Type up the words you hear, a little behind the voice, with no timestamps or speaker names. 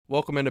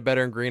Welcome into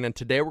Better and Green, and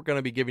today we're going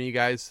to be giving you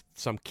guys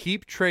some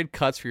keep trade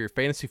cuts for your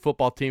fantasy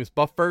football teams.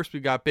 But first,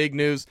 we've got big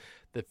news.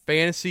 The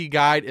fantasy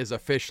guide is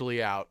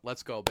officially out.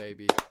 Let's go,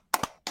 baby.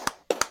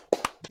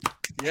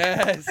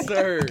 Yes,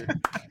 sir.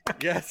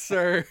 Yes,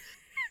 sir.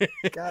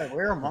 God,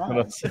 where am I?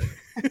 It's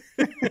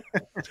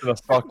going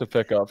to suck to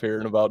pick up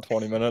here in about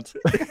 20 minutes.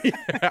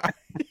 Yeah.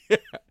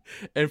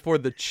 And for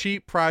the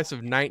cheap price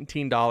of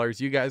 $19,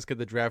 you guys get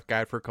the draft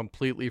guide for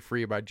completely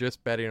free by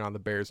just betting on the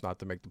Bears not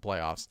to make the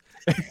playoffs.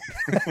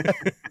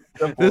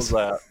 Simple as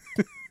that.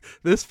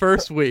 This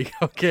first week,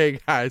 okay,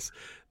 guys,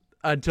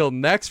 until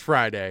next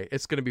Friday,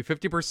 it's going to be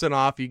 50%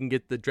 off. You can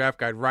get the draft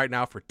guide right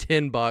now for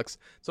 $10.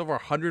 It's over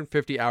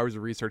 150 hours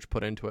of research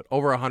put into it,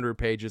 over 100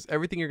 pages,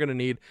 everything you're going to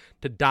need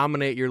to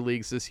dominate your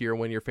leagues this year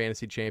and win your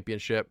fantasy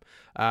championship.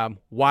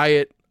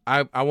 Wyatt,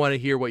 I want to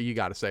hear what you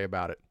got to say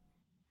about it.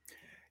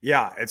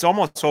 Yeah, it's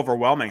almost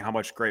overwhelming how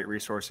much great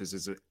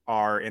resources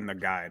are in the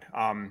guide.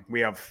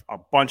 We have a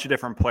bunch of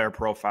different player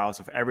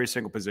profiles of every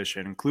single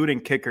position,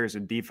 including kickers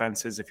and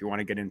defenses, if you want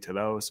to get into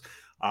those.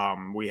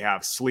 We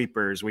have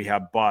sleepers, we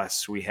have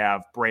busts, we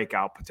have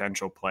breakout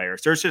potential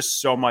players. There's just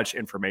so much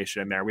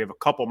information in there. We have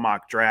a couple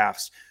mock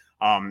drafts,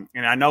 and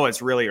I know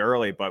it's really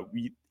early, but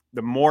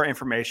the more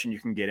information you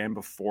can get in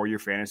before your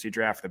fantasy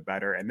draft, the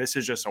better. And this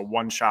is just a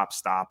one-shop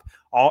stop.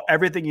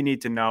 Everything you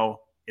need to know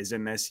is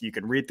in this. You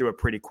can read through it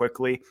pretty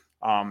quickly,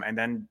 and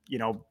then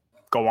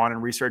go on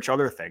and research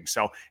other things.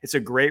 So it's a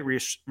great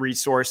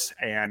resource,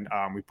 and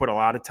we put a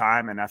lot of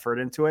time and effort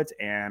into it,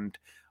 and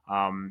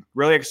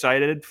really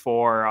excited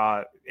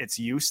for its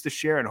use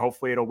this year, and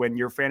hopefully it'll win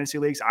your fantasy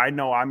leagues. I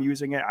know I'm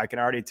using it. I can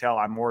already tell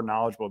I'm more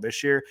knowledgeable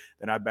this year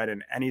than I've been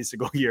in any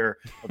single year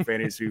of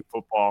fantasy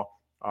football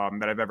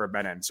that I've ever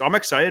been in. So I'm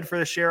excited for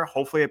this year.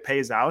 Hopefully it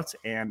pays out,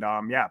 and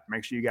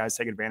make sure you guys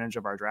take advantage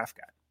of our draft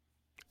guide.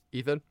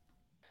 Ethan?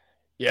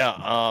 Yeah,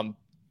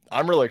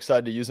 I'm really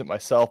excited to use it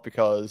myself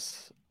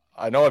because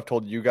I know I've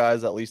told you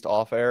guys, at least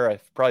off air,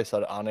 I've probably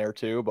said it on air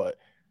too, but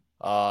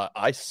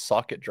I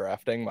suck at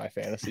drafting my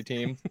fantasy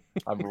team.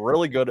 I'm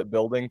really good at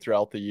building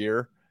throughout the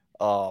year,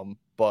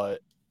 but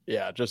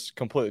yeah, just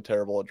completely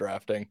terrible at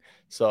drafting.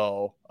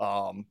 So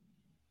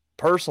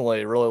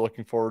personally, really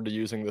looking forward to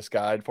using this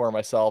guide for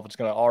myself. It's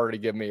going to already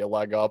give me a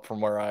leg up from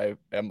where I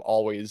am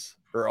always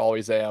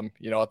am,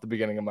 at the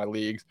beginning of my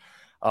leagues.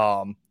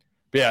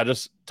 But yeah,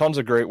 just tons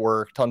of great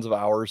work. Tons of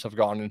hours have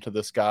gone into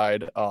this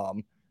guide.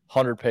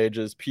 100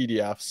 pages,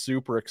 PDF,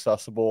 super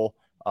accessible.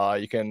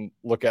 You can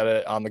look at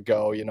it on the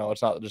go.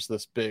 It's not just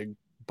this big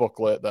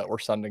booklet that we're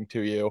sending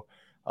to you.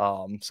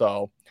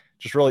 So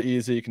just really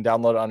easy. You can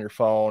download it on your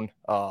phone,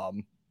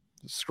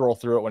 scroll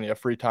through it when you have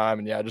free time.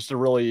 And yeah, just a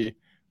really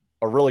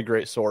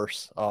great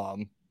source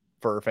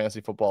for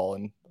fantasy football,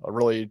 and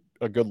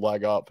a good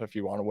leg up if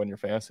you want to win your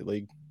fantasy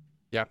league.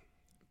 Yeah.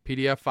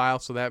 PDF file,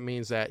 so that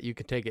means that you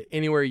can take it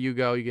anywhere you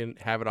go. You can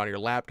have it on your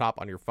laptop,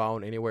 on your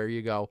phone, anywhere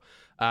you go.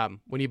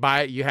 When you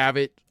buy it, you have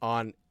it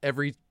on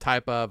every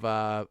type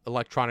of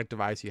electronic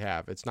device you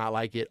have. It's not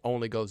like it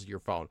only goes to your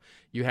phone.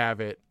 You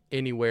have it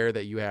anywhere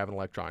that you have an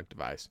electronic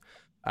device.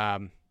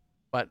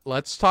 But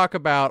let's talk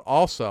about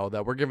also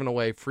that we're giving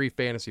away free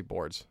fantasy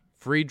boards,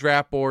 free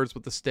draft boards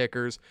with the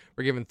stickers.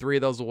 We're giving 3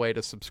 of those away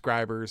to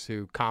subscribers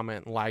who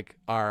comment and like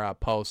our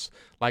posts,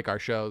 like our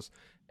shows.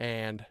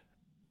 And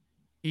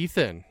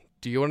Ethan,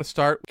 do you want to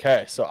start?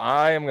 Okay, so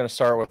I am going to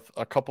start with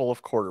a couple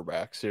of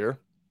quarterbacks here.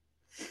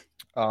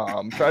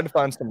 Tried to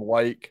find some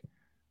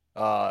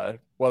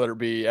whether it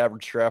be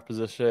average draft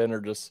position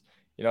or just,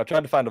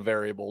 trying to find a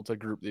variable to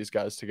group these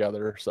guys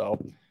together. So,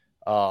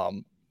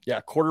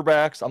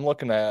 quarterbacks, I'm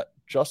looking at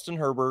Justin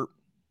Herbert,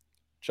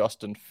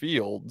 Justin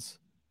Fields,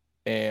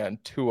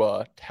 and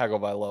Tua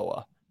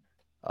Tagovailoa.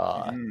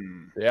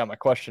 Yeah, my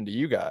question to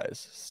you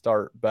guys,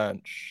 start,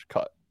 bench,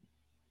 cut.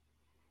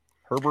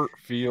 Herbert,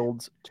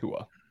 Fields,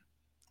 Tua.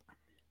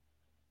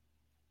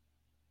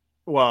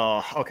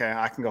 Well, okay,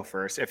 I can go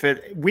first.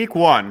 Week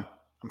 1,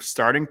 I'm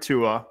starting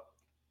Tua,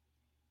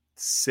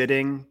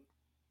 sitting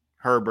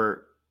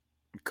Herbert,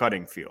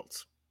 cutting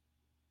Fields.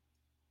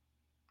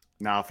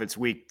 Now, if it's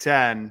week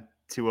 10,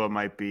 Tua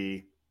might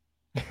be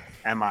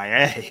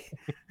MIA.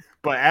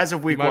 But as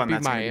of week 1,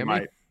 that's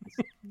Miami.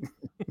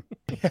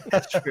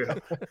 That's true.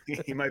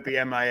 He might be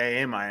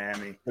MIA in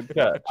Miami.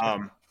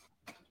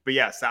 But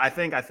yes, I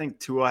think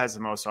Tua has the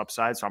most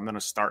upside, so I'm going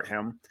to start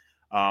him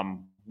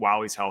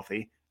while he's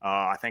healthy.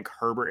 I think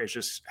Herbert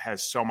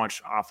has so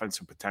much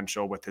offensive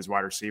potential with his wide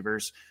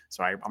receivers,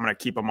 so I'm going to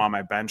keep him on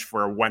my bench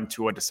for when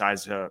Tua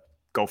decides to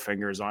go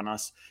fingers on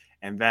us.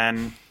 And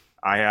then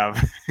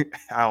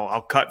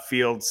I'll cut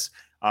Fields.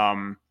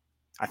 I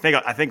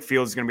think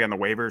Fields is going to be on the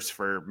waivers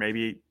for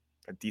maybe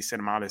a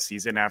decent amount of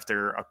season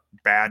after a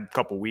bad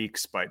couple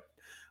weeks, but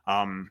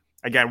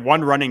again,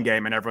 one running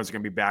game and everyone's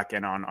going to be back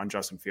in on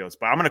Justin Fields.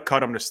 But I'm going to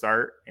cut him to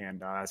start, and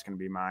that's going to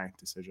be my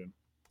decision.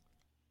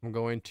 I'm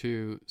going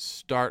to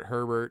start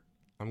Herbert.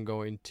 I'm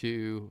going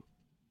to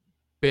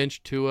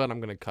bench Tua, and I'm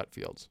going to cut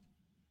Fields.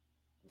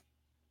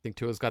 I think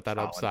Tua's got that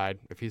upside.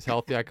 If he's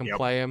healthy, I can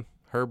play him.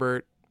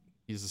 Herbert,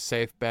 he's a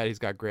safe bet. He's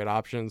got great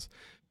options.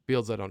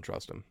 Fields, I don't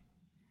trust him.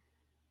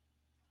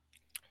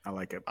 I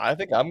like it. I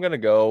think I'm going to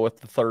go with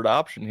the third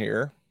option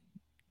here.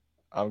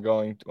 I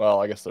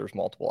guess there's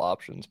multiple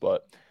options,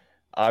 but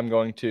I'm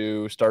going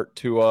to start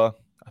Tua.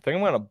 I think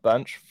I'm going to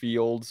bench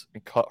Fields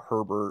and cut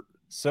Herbert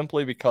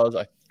simply because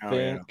I Oh,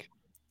 yeah. think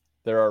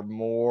there's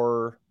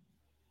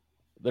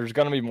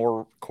going to be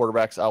more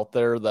quarterbacks out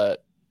there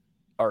that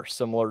are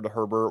similar to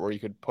Herbert, where you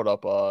could put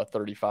up a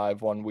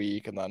 35 one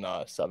week and then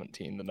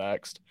 17 the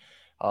next.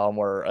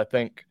 Where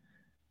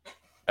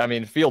I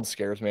mean, Fields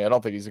scares me. I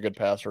don't think he's a good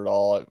passer at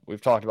all.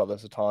 We've talked about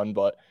this a ton,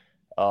 but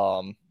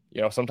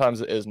sometimes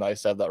it is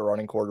nice to have that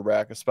running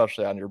quarterback,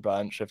 especially on your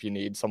bench if you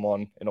need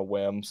someone in a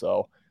whim.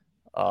 So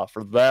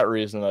for that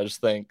reason, I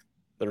just think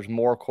there's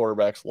more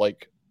quarterbacks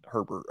like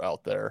Herbert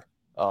out there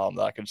that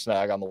I could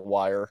snag on the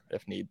wire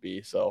if need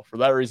be. So for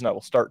that reason, I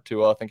will start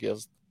Tua. I think he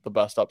has the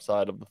best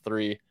upside of the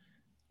three.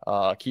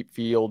 Keep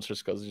Fields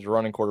just because he's a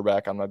running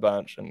quarterback on my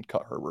bench, and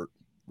cut Herbert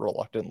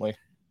reluctantly.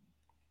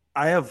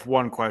 I have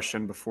one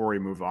question before we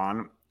move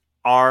on.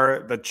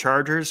 Are the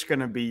Chargers going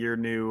to be your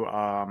new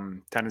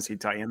Tennessee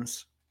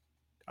Titans?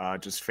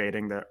 Just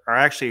fading the, or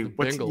actually, you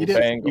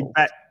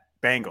bet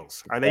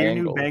Bengals. Are they your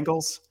new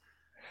Bengals?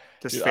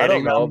 Just Dude, fading I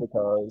don't know them?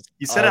 because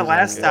You said it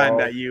last time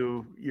that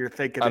you're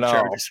thinking the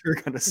Chargers are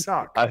going to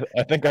suck. I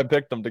think I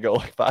picked them to go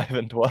like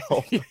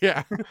 5-12.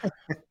 Yeah.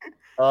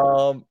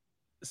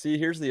 See,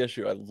 here's the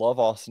issue. I love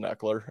Austin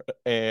Eckler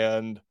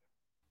and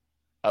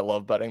I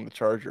love betting the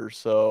Chargers,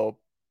 so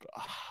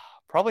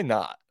probably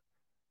not.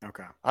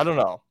 Okay. I don't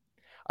know.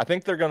 I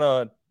think they're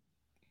gonna.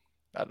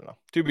 I don't know.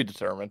 To be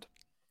determined,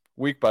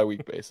 week by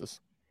week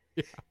basis.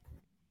 Yeah.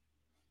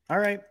 All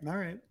right.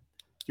 I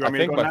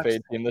think my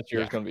fade team this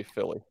year is going to be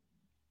Philly.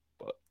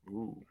 But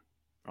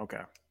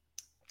okay.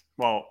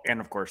 Well, and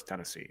of course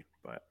Tennessee,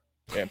 but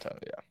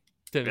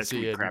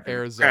Tennessee and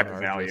Arizona crap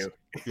value.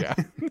 Yeah.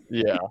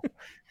 Yeah.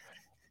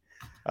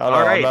 I don't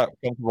know. Right. I'm not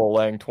comfortable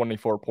laying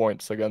 24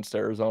 points against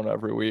Arizona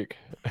every week.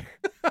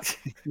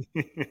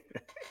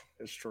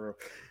 That's true.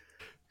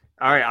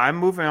 All right, I'm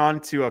moving on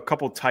to a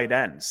couple tight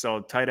ends.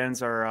 So tight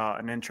ends are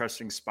an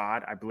interesting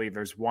spot. I believe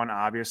there's one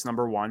obvious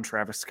number one,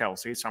 Travis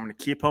Kelce. So I'm going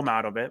to keep him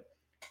out of it.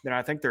 Then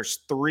I think there's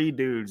three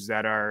dudes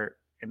that are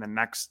in the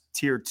next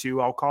tier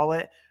 2, I'll call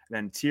it.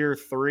 Then tier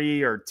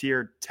 3 or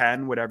tier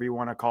 10, whatever you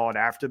want to call it,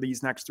 after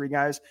these next three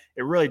guys,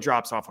 it really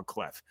drops off a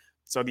cliff.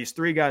 So these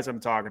three guys I'm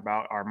talking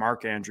about are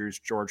Mark Andrews,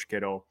 George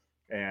Kittle,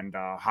 and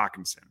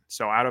Hockenson.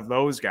 So out of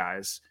those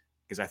guys,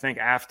 because I think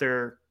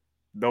after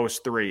those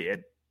three,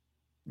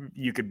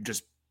 you could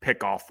just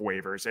pick off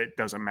waivers. It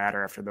doesn't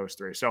matter after those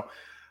three. So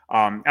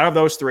out of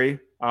those three,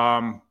 who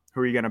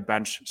are you going to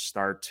bench,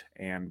 start,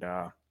 and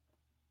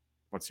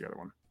what's the other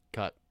one?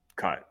 Cut.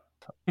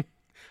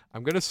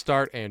 I'm going to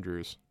start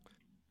Andrews.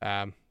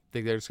 I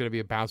think there's going to be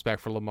a bounce back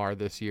for Lamar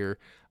this year.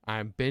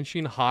 I'm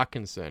benching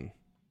Hockenson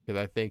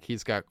because I think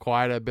he's got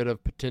quite a bit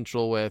of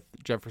potential with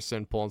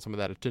Jefferson pulling some of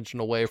that attention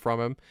away from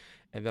him.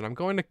 And then I'm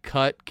going to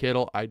cut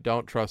Kittle. I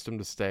don't trust him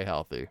to stay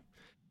healthy.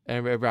 And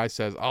everybody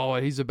says, oh,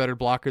 he's a better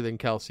blocker than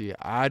Kelce.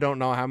 I don't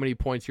know how many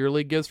points your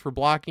league gives for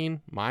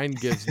blocking. Mine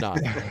gives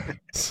none.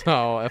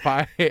 So if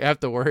I have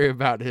to worry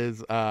about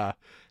his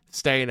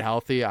staying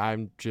healthy,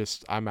 I'm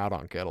out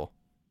on Kittle.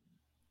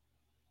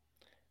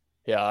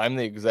 Yeah, I'm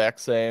the exact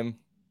same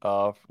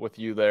with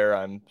you there.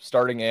 I'm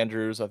starting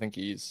Andrews. I think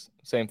he's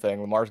same thing.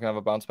 Lamar's going to have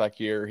a bounce back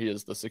year. He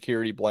is the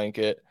security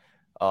blanket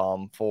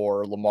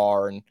for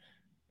Lamar. And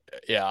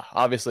yeah,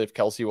 obviously if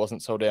Kelce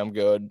wasn't so damn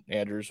good,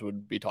 Andrews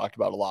would be talked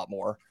about a lot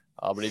more.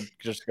 But he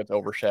just gets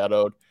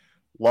overshadowed.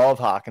 Love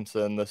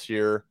Hockenson this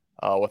year.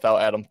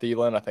 Without Adam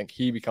Thielen, I think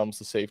he becomes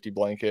the safety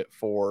blanket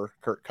for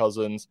Kirk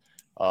Cousins.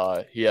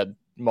 He had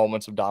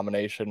moments of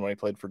domination when he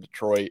played for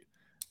Detroit.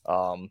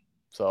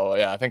 So,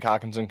 yeah, I think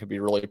Hockenson could be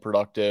really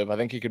productive. I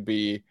think he could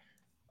be,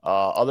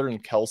 other than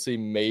Kelce,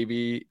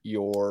 maybe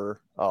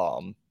your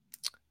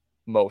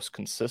most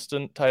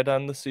consistent tight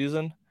end this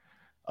season.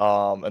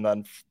 And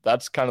then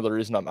that's kind of the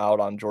reason I'm out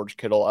on George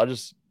Kittle. I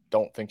just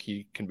don't think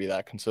he can be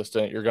that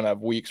consistent. You're going to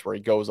have weeks where he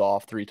goes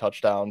off 3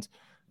 touchdowns,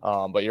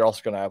 but you're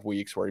also going to have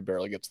weeks where he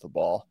barely gets the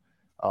ball.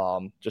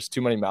 Just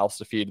too many mouths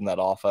to feed in that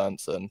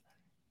offense. And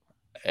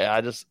yeah,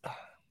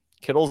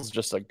 Kittle's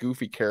just a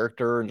goofy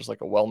character and just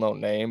like a well-known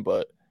name,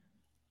 but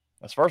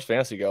as far as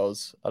fantasy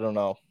goes, I don't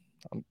know.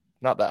 I'm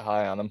not that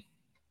high on him.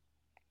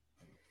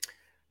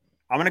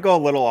 I'm going to go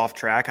a little off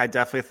track. I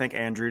definitely think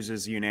Andrews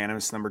is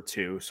unanimous number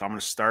 2. So I'm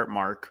going to start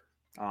Mark,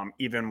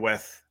 even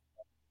with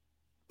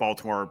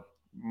Baltimore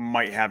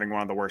might having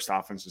one of the worst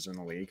offenses in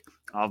the league.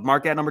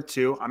 Mark at number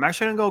 2. I'm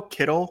actually going to go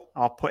Kittle.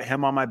 I'll put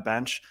him on my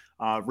bench.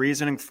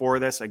 Reasoning for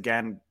this,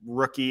 again,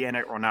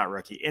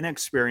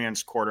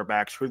 inexperienced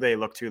quarterbacks, who they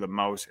look to the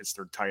most, it's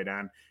their tight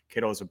end.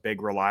 Kittle is a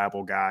big,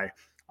 reliable guy.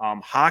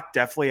 Hawk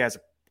definitely has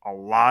a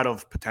lot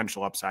of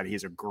potential upside.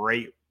 He's a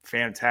great,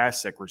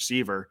 fantastic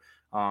receiver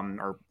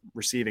or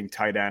receiving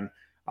tight end.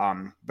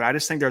 But I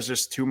just think there's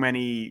just too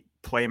many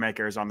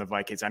playmakers on the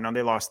Vikings. I know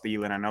they lost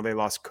Thielen. I know they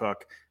lost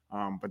Cook.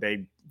 But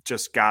they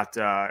just got,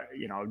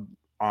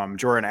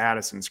 Jordan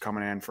Addison's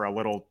coming in for a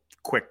little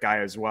quick guy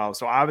as well.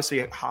 So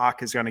obviously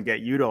Hawk is going to get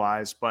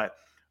utilized, but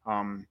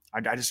I'm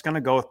just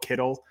gonna go with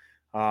Kittle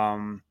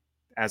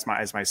as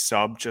my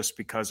sub, just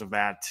because of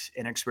that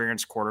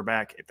inexperienced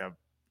quarterback. The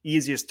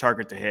easiest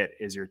target to hit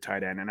is your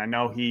tight end, and I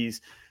know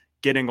he's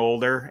getting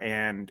older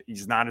and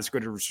he's not as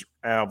good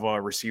of a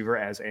receiver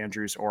as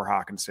Andrews or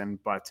Hawkinson,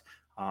 but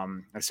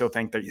I still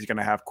think that he's going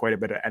to have quite a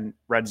bit of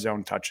red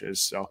zone touches.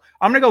 So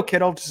I'm going to go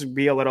Kittle, just to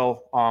be a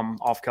little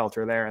off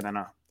kilter there, and then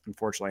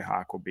unfortunately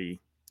Hawk will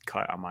be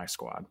cut on my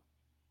squad.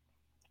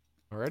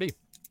 Alrighty.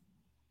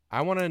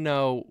 I want to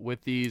know,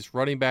 with these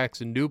running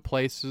backs in new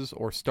places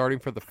or starting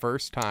for the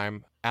first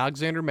time,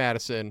 Alexander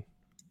Mattison,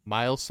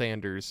 Miles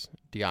Sanders,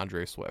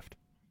 DeAndre Swift.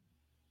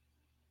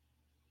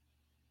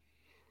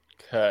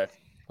 Okay,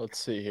 let's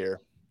see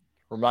here.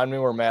 Remind me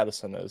where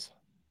Madison is.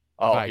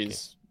 Oh,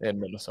 He's in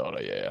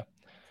Minnesota. Yeah.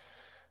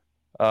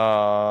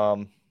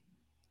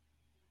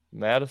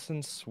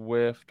 Madison,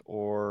 Swift,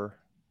 or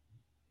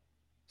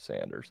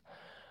Sanders.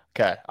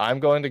 Okay, I'm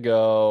going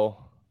to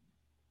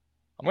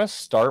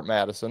start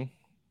Madison.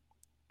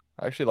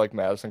 I actually like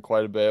Madison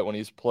quite a bit. When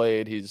he's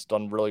played, he's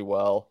done really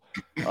well.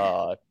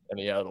 And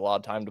he had a lot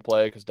of time to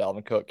play because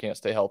Dalvin Cook can't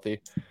stay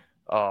healthy.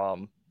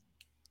 So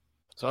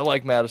I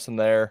like Madison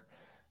there.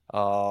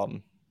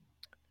 I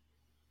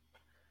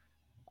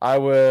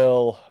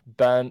will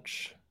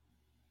bench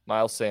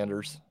Miles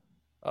Sanders.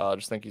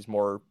 Just think he's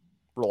more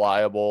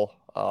reliable.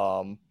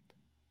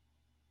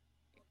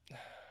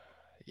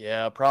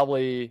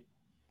 Probably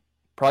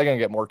gonna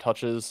get more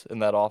touches in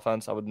that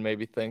offense, I would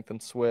maybe think, than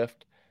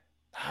Swift.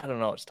 I don't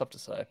know. It's tough to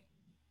say.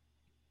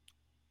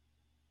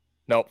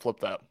 Nope, flip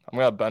that. I'm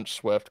gonna bench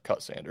Swift,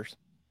 cut Sanders,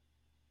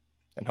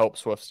 and hope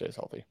Swift stays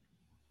healthy.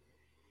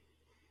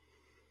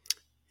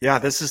 Yeah,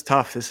 this is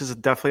tough. This is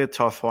definitely a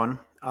tough one.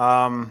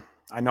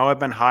 I know I've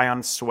been high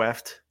on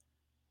Swift,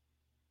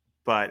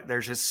 but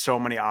there's just so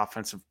many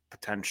offensive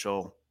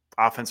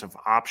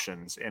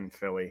options in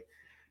Philly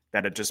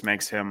that it just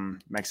makes him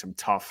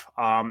tough.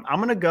 I'm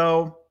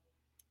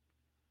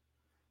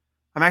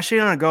actually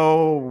gonna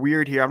go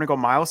weird here. I'm gonna go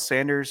Miles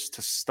Sanders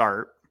to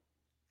start.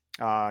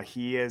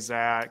 He is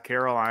at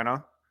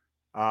Carolina.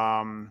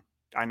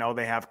 I know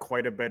they have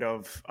quite a bit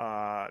of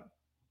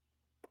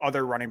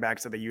other running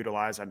backs that they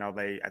utilize. Do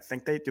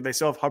they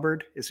still have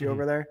Hubbard? Is he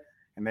over there?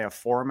 And they have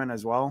Foreman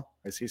as well.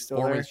 Is he still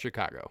Foreman's there?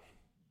 Chicago.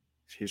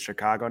 He's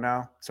Chicago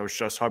now. So it's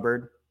just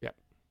Hubbard. Yep.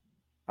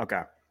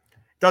 Okay.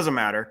 Doesn't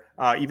matter.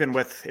 Even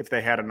if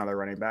they had another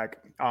running back,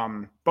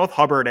 both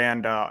Hubbard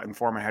and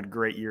Foreman had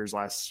great years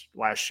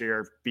last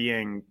year,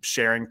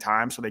 sharing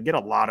time. So they get a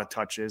lot of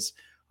touches.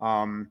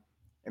 And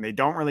they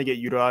don't really get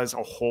utilized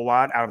a whole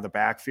lot out of the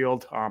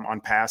backfield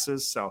on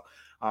passes. So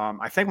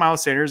I think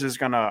Miles Sanders is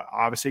going to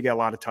obviously get a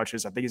lot of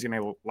touches. I think he's going to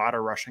have a lot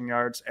of rushing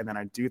yards. And then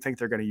I do think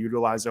they're going to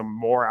utilize him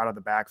more out of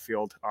the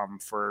backfield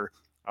for,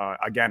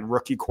 again,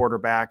 rookie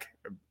quarterback.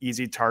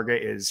 Easy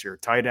target is your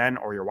tight end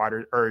or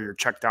your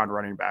check down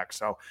running back.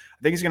 So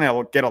I think he's going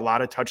to get a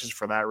lot of touches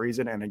for that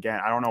reason. And again,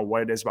 I don't know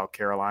what it is about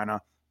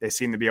Carolina. They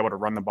seem to be able to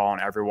run the ball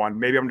on everyone.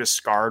 Maybe I'm just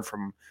scarred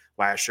from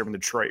last year when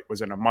Detroit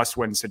was in a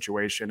must-win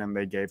situation and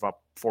they gave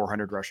up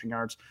 400 rushing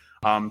yards.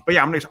 But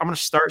yeah, I'm going to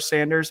start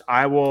Sanders.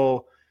 I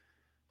will.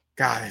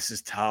 God, this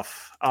is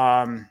tough.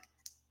 I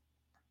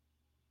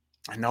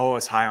know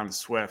it's high on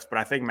Swift, but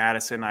I think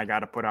Madison I got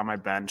to put on my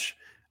bench.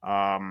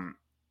 I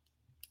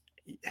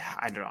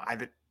don't know.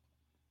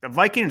 The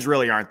Vikings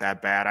really aren't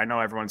that bad. I know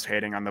everyone's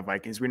hating on the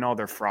Vikings. We know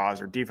they're frauds.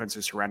 Their defense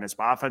is horrendous,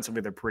 but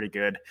offensively they're pretty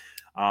good.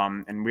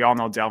 And we all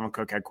know Dalvin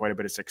Cook had quite a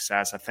bit of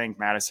success. I think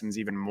Madison's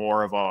even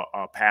more of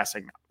a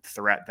passing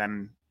threat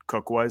than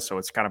Cook was, so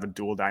it's kind of a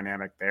dual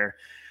dynamic there.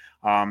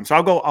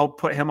 So I'll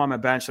put him on my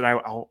bench, and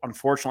I'll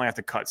unfortunately have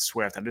to cut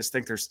Swift. I just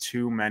think there's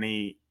too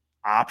many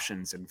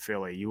options in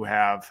Philly.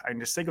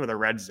 Just think of the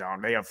red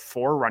zone. They have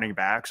 4 running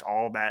backs,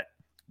 all that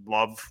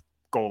love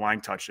goal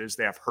line touches.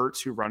 They have Hurts,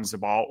 who runs the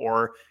ball,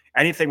 or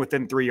anything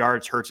within 3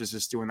 yards. Hurts is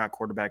just doing that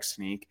quarterback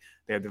sneak.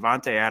 They have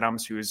Devontae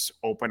Adams, who's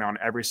open on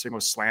every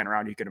single slant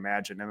route you can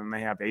imagine. And then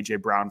they have A.J.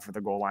 Brown for the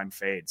goal line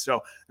fade.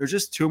 So there's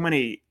just too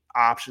many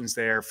options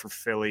there for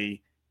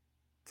Philly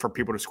for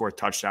people to score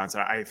touchdowns.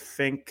 I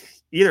think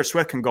either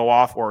Swift can go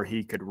off or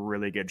he could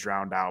really get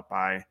drowned out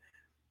by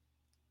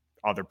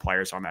other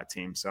players on that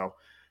team. So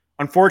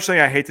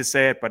unfortunately, I hate to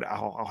say it, but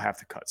I'll have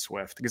to cut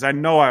Swift because I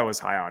know I was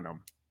high on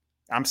him.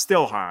 I'm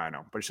still high on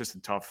him, but it's just a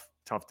tough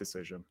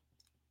decision.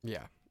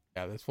 Yeah.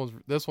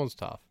 This one's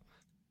tough.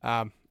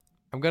 I'm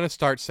going to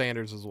start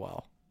Sanders as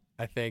well.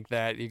 I think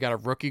that you got a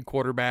rookie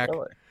quarterback.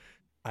 Really?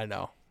 I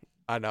know.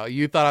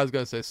 You thought I was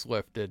going to say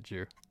Swift, didn't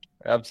you?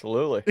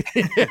 Absolutely.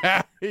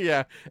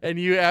 Yeah. And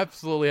you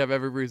absolutely have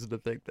every reason to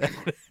think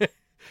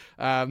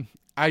that.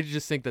 I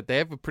just think that they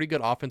have a pretty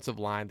good offensive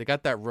line. They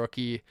got that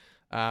rookie.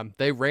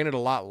 They ran it a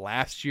lot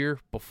last year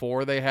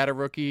before they had a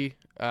rookie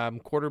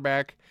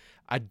quarterback.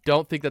 I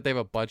don't think that they have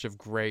a bunch of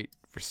great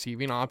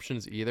receiving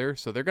options either.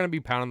 So they're going to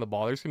be pounding the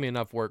ball. There's going to be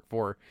enough work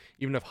for,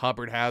 even if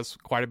Hubbard has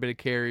quite a bit of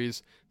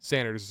carries,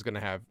 Sanders is going to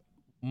have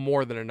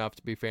more than enough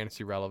to be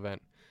fantasy relevant.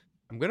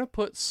 I'm going to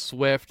put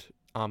Swift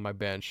on my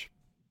bench.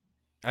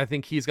 I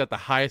think he's got the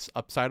highest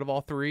upside of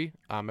all three.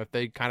 If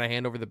they kind of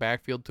hand over the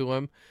backfield to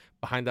him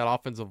behind that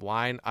offensive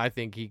line, I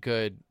think he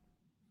could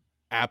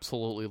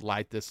absolutely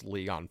light this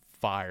league on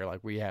fire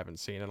like we haven't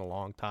seen in a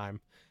long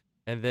time.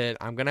 And then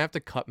I'm going to have to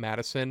cut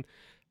Madison.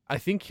 I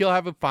think he'll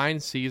have a fine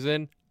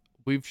season.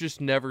 We've just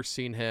never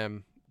seen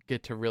him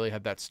get to really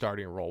have that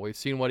starting role. We've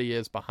seen what he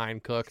is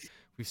behind Cook.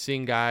 We've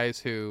seen guys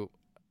who,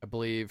 I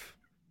believe,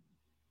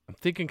 I'm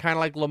thinking kind of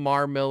like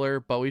Lamar Miller,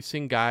 but we've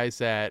seen guys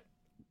that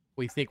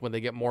we think when they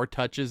get more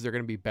touches, they're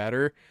going to be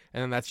better.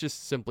 And that's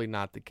just simply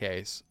not the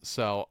case.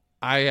 So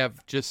I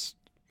have just,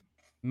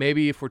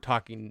 maybe if we're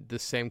talking the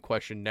same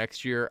question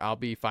next year, I'll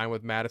be fine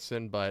with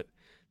Madison, but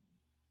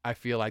I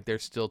feel like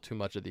there's still too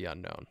much of the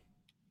unknown.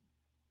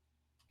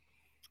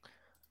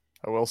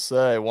 I will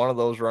say one of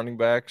those running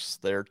backs,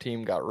 their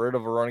team got rid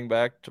of a running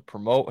back to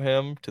promote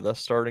him to the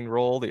starting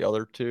role. The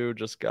other two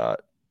just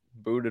got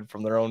booted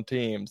from their own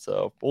team.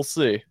 So we'll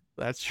see.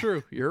 That's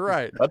true. You're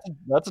right.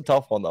 That's a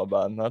tough one though,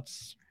 Ben. That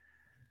was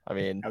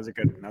a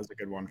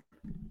good one.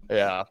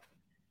 Yeah.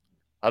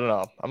 I don't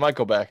know. I might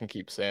go back and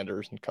keep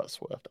Sanders and cut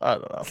Swift. I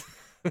don't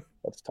know.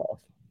 That's tough.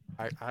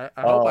 I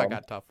hope I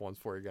got tough ones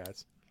for you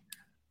guys.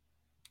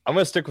 I'm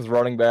going to stick with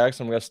running backs.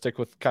 I'm going to stick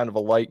with kind of a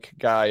like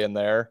guy in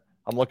there.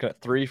 I'm looking at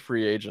 3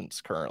 free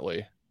agents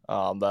currently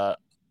that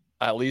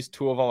at least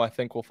 2 of them I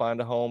think will find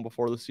a home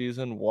before the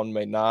season. 1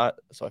 may not.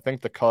 So I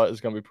think the cut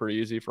is going to be pretty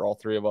easy for all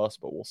 3 of us,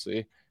 but we'll see.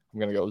 I'm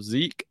going to go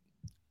Zeke,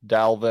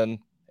 Dalvin,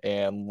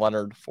 and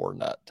Leonard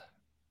Fournette.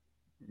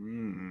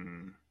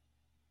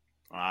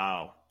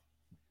 Wow.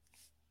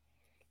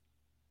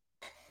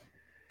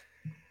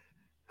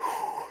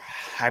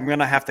 I'm going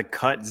to have to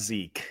cut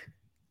Zeke.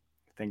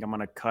 I think I'm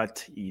going to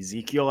cut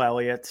Ezekiel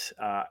Elliott.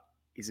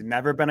 He's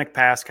never been a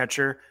pass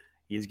catcher.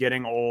 He's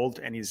getting old,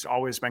 and he's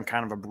always been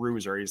kind of a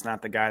bruiser. He's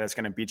not the guy that's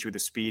going to beat you with the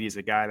speed. He's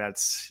a guy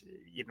that's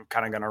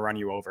kind of going to run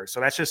you over. So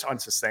that's just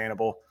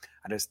unsustainable.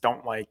 I just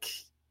don't like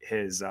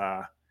his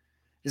it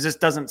just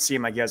doesn't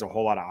seem like he has a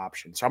whole lot of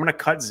options. So I'm going to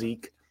cut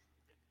Zeke.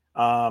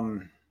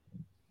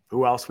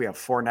 Who else? We have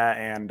Fournette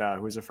and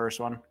who's the first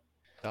one?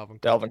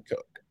 Dalvin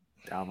Cook.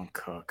 Dalvin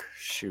Cook.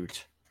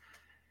 Shoot.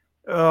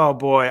 Oh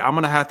boy, I'm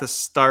gonna have to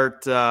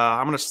start.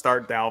 I'm gonna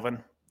start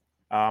Dalvin.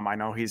 I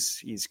know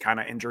he's kind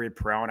of injury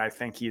prone. I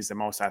think he's the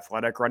most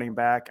athletic running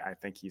back. I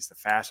think he's the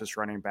fastest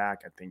running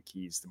back. I think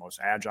he's the most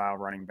agile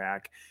running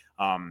back.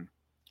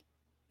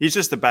 He's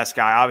just the best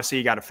guy. Obviously,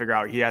 you got to figure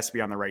out he has to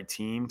be on the right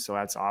team. So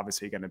that's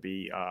obviously going to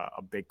be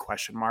a big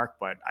question mark.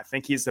 But I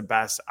think he's the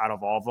best out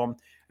of all of them. And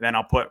then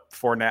I'll put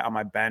Fournette on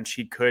my bench.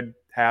 He could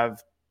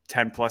have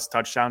 10-plus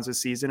touchdowns this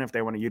season if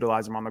they want to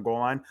utilize him on the goal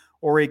line.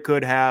 Or he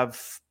could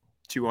have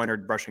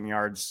 200 rushing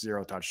yards,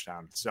 0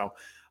 touchdowns. So,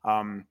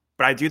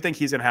 but I do think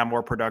he's going to have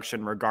more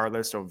production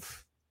regardless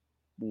of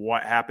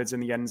what happens in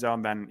the end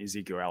zone than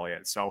Ezekiel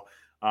Elliott. So,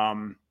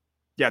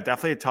 yeah,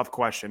 definitely a tough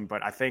question.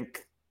 But I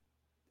think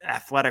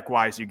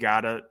athletic-wise,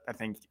 I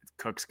think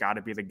Cook's got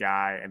to be the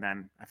guy. And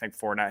then I think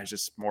Fournette has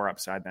just more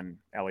upside than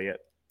Elliott.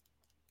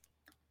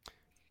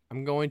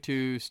 I'm going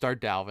to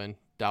start Dalvin.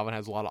 Dalvin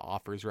has a lot of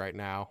offers right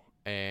now.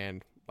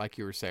 And like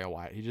you were saying,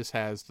 Wyatt, he just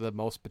has the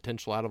most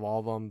potential out of all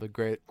of them,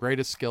 the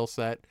greatest skill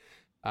set.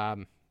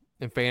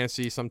 In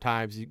fantasy,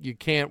 sometimes you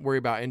can't worry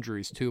about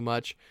injuries too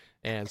much,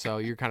 and so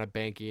you're kind of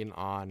banking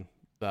on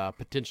the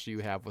potential you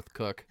have with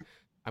Cook.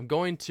 I'm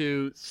going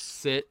to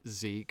sit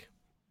Zeke.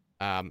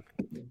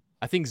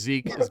 I think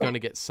Zeke is going to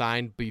get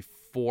signed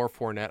before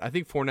Fournette. I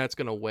think Fournette's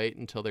going to wait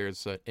until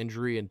there's an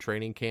injury in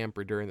training camp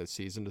or during the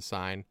season to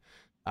sign.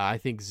 I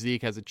think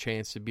Zeke has a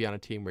chance to be on a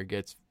team where he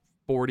gets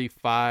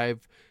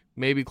 45,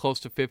 maybe close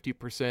to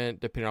 50%,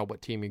 depending on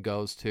what team he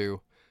goes to.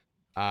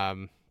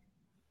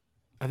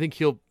 I think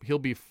he'll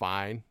be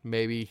fine.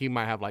 Maybe he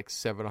might have like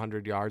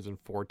 700 yards and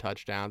 4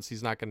 touchdowns.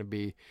 He's not going to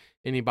be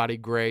anybody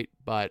great,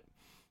 but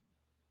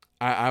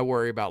I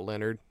worry about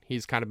Leonard.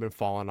 He's kind of been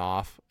falling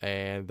off.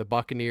 And the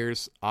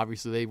Buccaneers,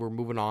 obviously, they were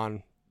moving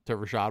on to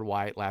Rachaad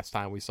White last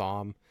time we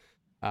saw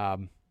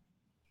him.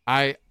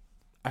 I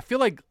feel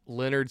like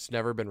Leonard's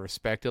never been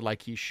respected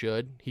like he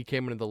should. He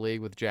came into the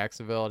league with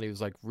Jacksonville, and he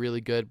was like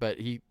really good, but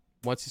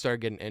once he started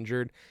getting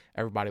injured,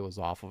 everybody was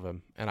off of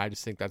him. And I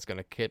just think that's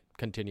going to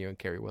continue and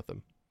carry with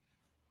him.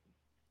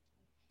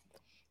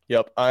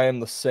 Yep, I am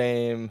the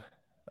same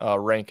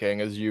ranking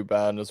as you,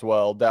 Ben, as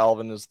well.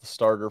 Dalvin is the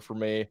starter for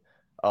me.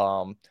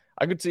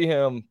 I could see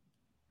him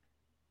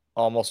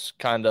almost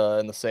kind of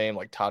in the same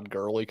like Todd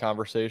Gurley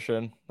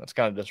conversation. That's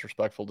kind of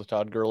disrespectful to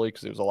Todd Gurley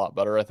because he was a lot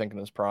better, I think, in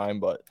his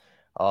prime. But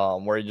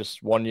where he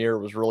just 1 year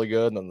was really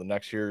good, and then the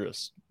next year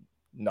just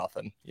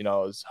nothing.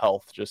 His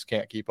health just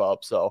can't keep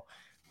up. So,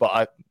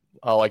 but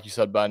I like you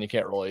said, Ben, you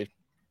can't really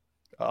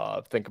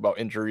think about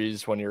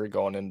injuries when you're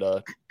going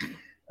into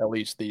at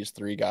least these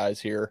 3 guys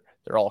here.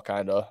 They're all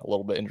kind of a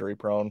little bit injury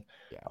prone.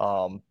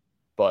 Yeah.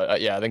 But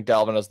I think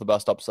Dalvin has the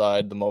best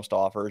upside, the most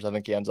offers. I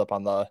think he ends up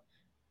on the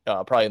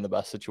probably in the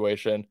best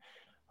situation.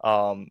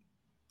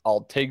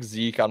 I'll take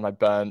Zeke on my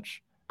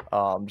bench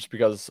just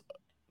because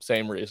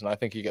same reason. I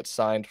think he gets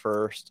signed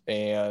first,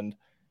 and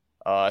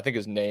I think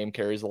his name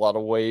carries a lot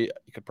of weight.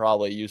 You could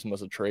probably use him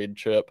as a trade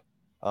chip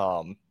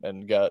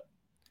and get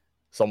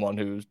someone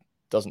who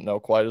doesn't know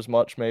quite as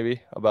much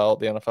maybe about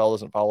the NFL,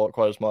 doesn't follow it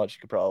quite as much.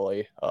 You could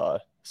probably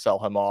sell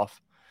him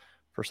off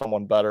for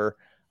someone better.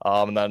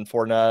 And then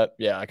Fournette,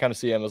 yeah, I kind of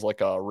see him as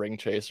like a ring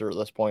chaser at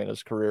this point in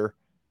his career.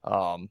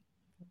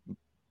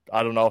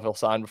 I don't know if he'll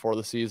sign before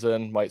the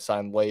season, might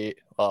sign late.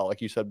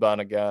 Like you said, Ben,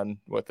 again,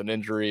 with an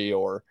injury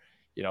or,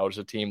 just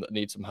a team that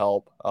needs some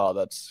help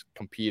that's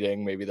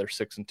competing. Maybe they're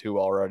 6-2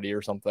 already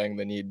or something.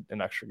 They need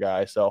an extra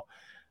guy. So,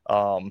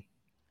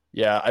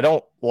 yeah, I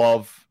don't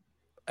love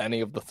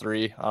any of the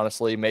three,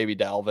 honestly. Maybe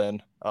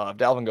Dalvin. If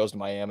Dalvin goes to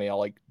Miami, I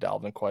like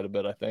Dalvin quite a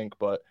bit, I think.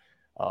 But,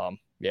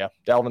 yeah,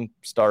 Dalvin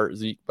start,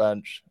 Zeke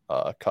bench,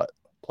 cut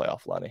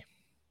playoff Lenny.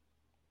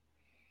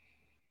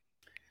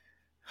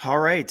 All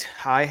right.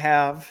 I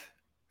have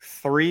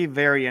three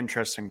very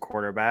interesting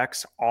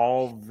quarterbacks,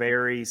 all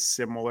very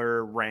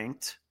similar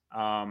ranked.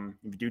 If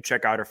you do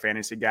check out our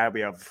fantasy guide, we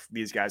have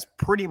these guys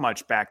pretty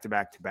much back to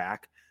back to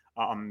back.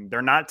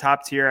 They're not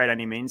top tier at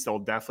any means. They'll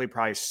definitely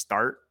probably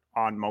start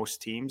on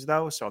most teams,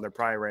 though. So they're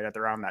probably right at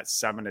around that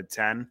 7 to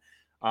 10.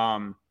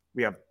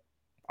 We have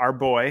our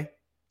boy,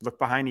 look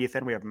behind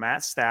Ethan. We have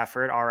Matt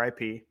Stafford,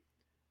 RIP.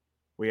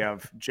 We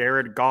have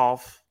Jared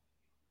Goff.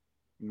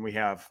 And we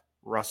have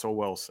Russell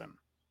Wilson.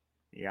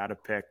 You got to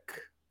pick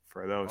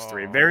for those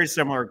three. Very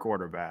similar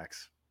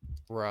quarterbacks.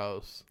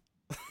 Gross.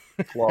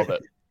 Love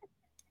it.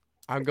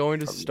 I'm going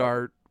to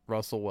start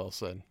Russell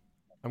Wilson.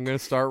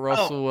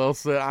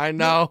 Wilson. I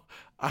know.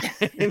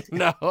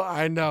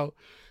 I know.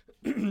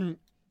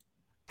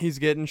 He's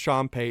getting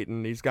Sean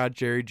Payton. He's got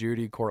Jerry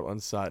Jeudy,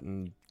 Cortland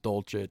Sutton,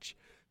 Dulcich.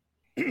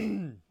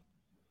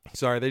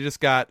 Sorry, they just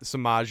got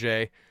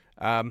Samaje.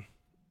 I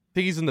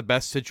think he's in the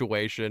best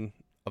situation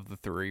of the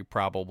three,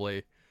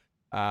 probably.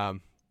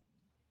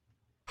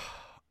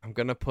 I'm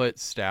going to put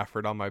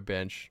Stafford on my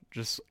bench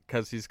just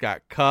because he's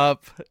got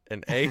Kupp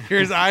and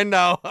Akers. I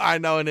know,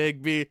 and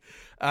Higbee.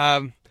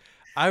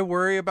 I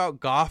worry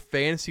about Goff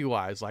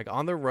fantasy-wise. Like,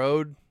 on the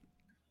road,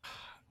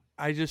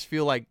 I just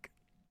feel like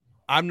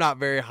I'm not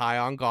very high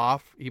on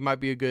Goff. He might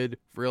be a good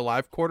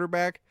real-life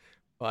quarterback,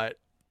 but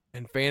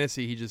in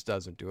fantasy, he just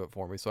doesn't do it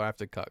for me, so I have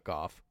to cut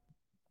Goff.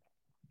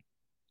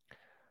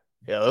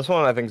 Yeah, this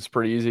one I think is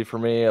pretty easy for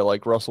me. I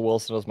like Russell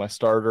Wilson as my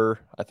starter.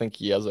 I think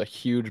he has a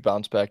huge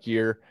bounce-back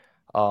year.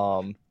 He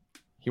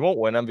won't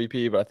win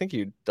MVP, but I think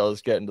he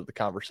does get into the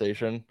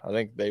conversation. I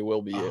think they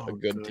will be a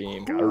good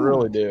team. I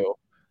really do.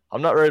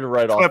 I'm not ready to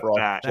write clip off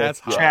that. That's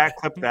hot. Chat,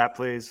 clip that,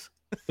 please.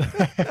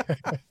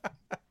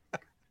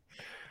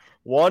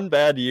 One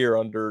bad year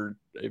under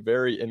a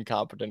very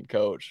incompetent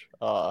coach.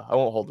 I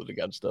won't hold it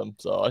against him.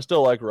 So I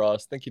still like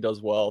Russ. Think he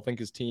does well. Think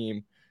his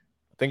team.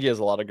 I think he has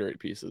a lot of great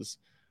pieces.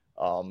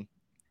 And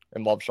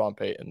love Sean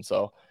Payton.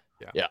 So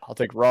yeah, I'll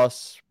take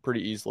Russ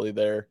pretty easily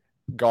there.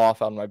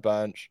 Goff on my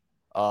bench.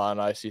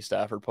 And I see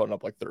Stafford putting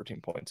up like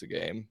 13 points a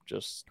game. He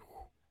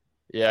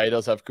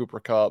does have Cooper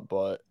Kupp,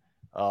 but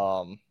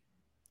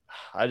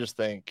I just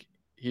think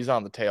he's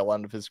on the tail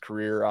end of his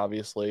career.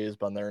 Obviously, he's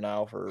been there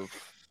now for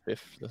this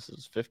is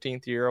his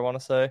 15th year, I want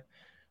to say.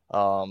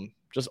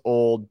 Just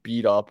old,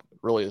 beat up,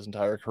 really his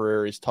entire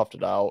career. He's toughed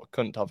it out.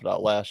 Couldn't tough it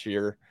out last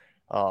year.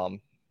 I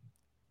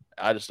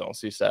just don't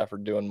see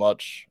Stafford doing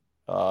much,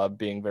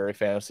 being very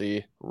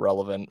fantasy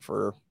relevant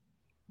for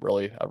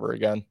really ever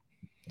again.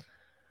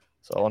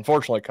 So,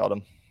 unfortunately, cut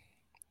him.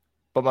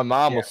 But my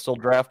mom will still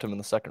draft him in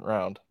the second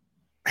round.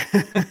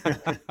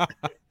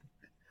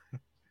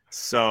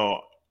 So,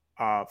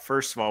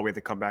 first of all, we have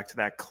to come back to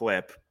that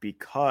clip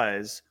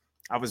because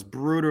I was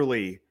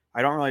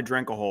I don't really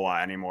drink a whole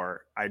lot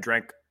anymore. I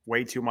drank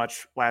way too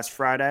much last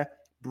Friday,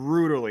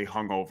 brutally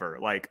hungover,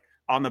 like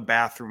on the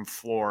bathroom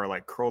floor,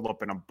 like curled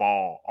up in a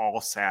ball all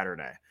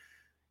Saturday.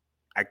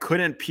 I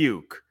couldn't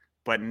puke,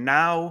 but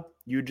now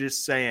you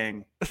just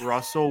saying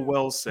Russell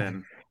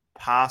Wilson –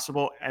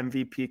 possible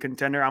MVP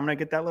contender. I'm going to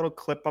get that little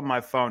clip on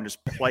my phone,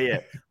 just play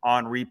it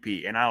on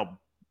repeat, and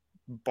I'll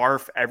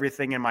barf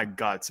everything in my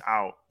guts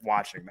out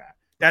watching that.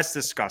 That's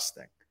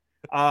disgusting.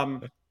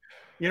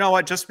 You know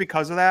what? Just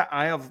because of that,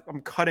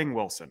 I'm cutting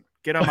Wilson.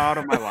 Get him out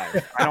of my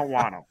life. I don't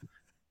want him.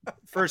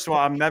 First of all,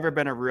 I've never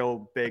been a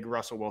real big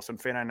Russell Wilson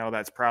fan. I know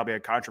that's probably a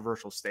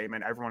controversial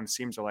statement. Everyone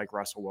seems to like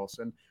Russell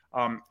Wilson.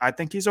 I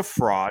think he's a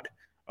fraud.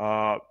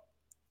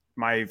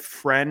 My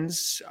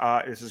friends,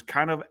 this is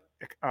kind of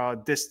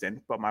distant,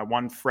 but my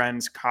one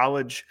friend's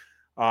college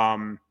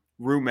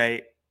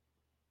roommate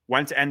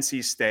went to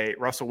NC State.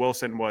 Russell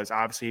Wilson was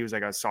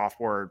like a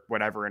sophomore,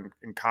 whatever,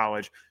 in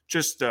college.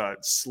 Just the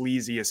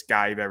sleaziest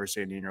guy you've ever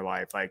seen in your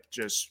life. Like,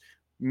 just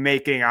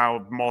making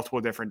out multiple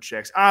different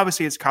chicks.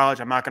 Obviously, it's college.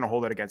 I'm not going to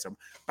hold it against him,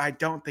 but I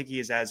don't think he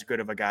is as good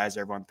of a guy as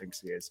everyone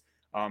thinks he is.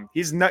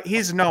 He's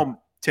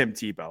no Tim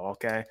Tebow.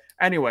 Okay.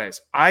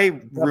 Anyways,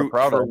 I root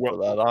for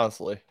that.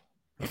 Honestly,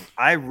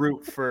 I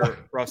root for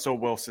Russell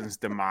Wilson's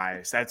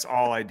demise. That's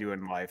all I do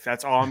in life.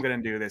 That's all I'm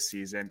going to do this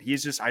season.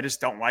 I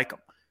just don't like him.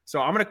 So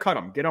I'm going to cut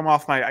him, get him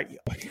off my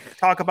 –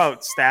 talk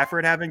about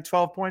Stafford having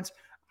 12 points.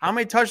 How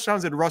many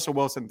touchdowns did Russell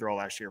Wilson throw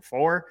last year?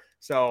 4.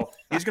 So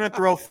he's going to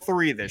throw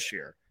 3 this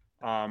year.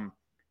 So I'm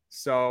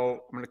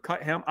going to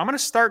cut him. I'm going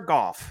to start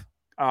Goff.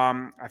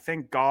 I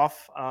think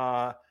Goff,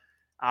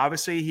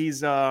 obviously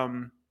he's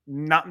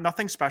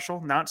nothing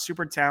special, not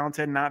super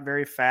talented, not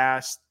very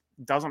fast,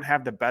 doesn't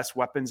have the best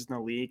weapons in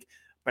the league.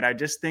 But I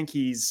just think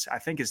I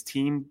think his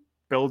team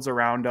builds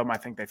around him. I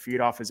think they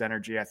feed off his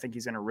energy. I think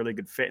he's in a really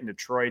good fit in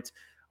Detroit.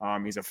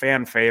 He's a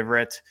fan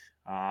favorite.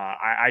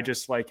 I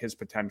just like his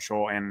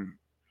potential, and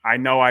I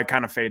know I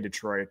kind of fade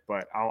Detroit,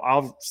 but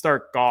I'll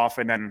start Goff,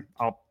 and then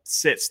I'll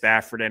sit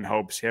Stafford in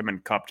hopes him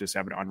and Kupp just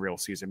have an unreal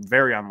season.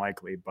 Very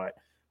unlikely, but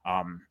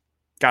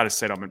got to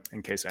sit him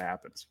in case it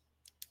happens.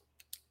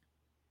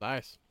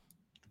 Nice.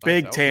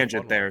 Big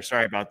tangent there.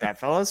 Sorry about that,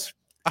 fellas.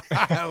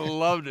 I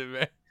loved it,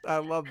 man. I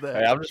love that.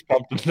 Hey, I'm just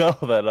pumped to know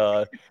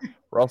that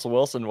Russell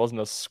Wilson wasn't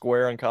as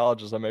square in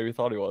college as I maybe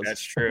thought he was.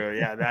 That's true.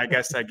 Yeah, I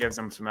guess that gives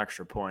him some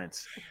extra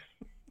points.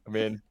 I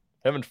mean,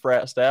 him and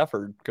Frat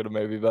Stafford could have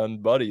maybe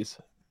been buddies.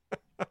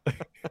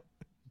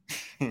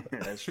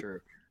 That's true.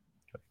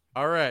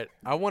 All right.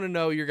 I want to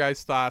know your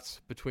guys'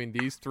 thoughts between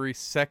these 3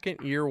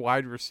 second-year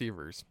wide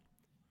receivers.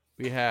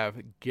 We have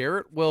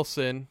Garrett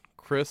Wilson,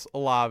 Chris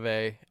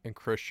Olave, and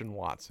Christian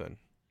Watson.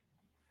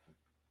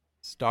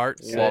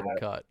 Start, set,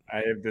 cut.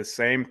 I have the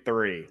same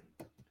 3.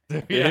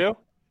 You?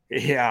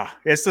 Yeah.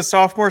 It's the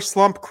sophomore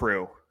slump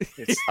crew.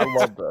 I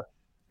love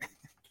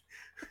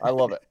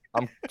it.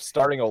 I'm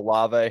starting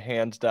Olave,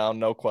 hands down,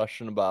 no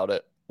question about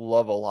it.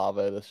 Love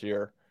Olave this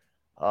year.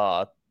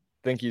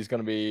 Think he's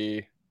going to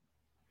be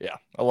 – yeah,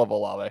 I love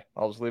Olave.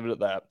 I'll just leave it at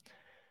that.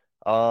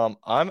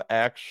 I'm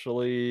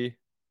actually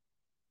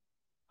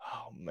 –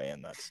 oh,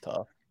 man, that's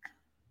tough.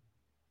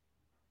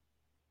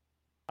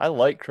 I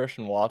like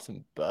Christian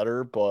Watson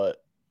better,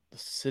 but the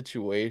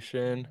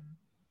situation.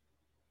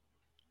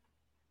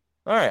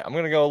 All right, I'm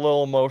gonna go a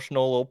little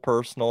emotional, a little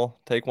personal.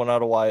 Take one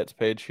out of Wyatt's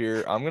page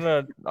here. I'm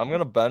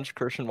gonna bench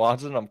Christian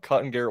Watson. I'm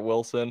cutting Garrett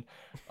Wilson.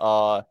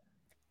 I'm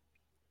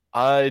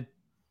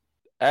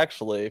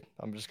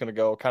just gonna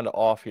go kind of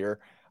off here.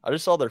 I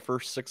just saw their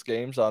first 6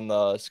 games on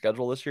the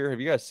schedule this year. Have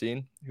you guys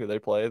seen who they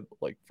play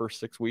like first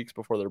 6 weeks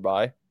before their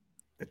bye?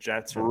 The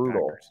Jets or the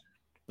Packers?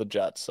 The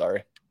Jets,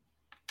 sorry.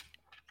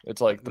 It's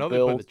like the No,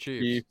 Bills, the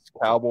Chiefs. Chiefs,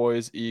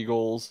 Cowboys,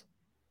 Eagles,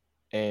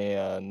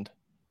 and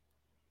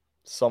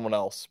someone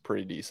else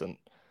pretty decent.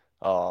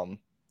 Or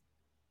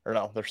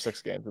no, there's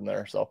 6 games in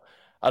there, so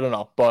I don't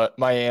know. But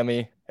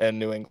Miami and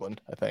New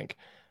England, I think.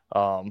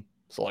 So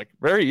like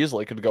very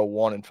easily could go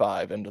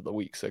 1-5 into the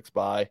week 6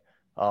 bye.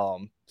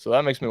 So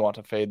that makes me want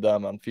to fade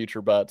them on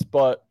future bets.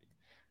 But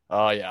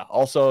yeah,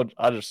 also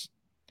I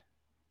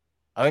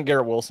think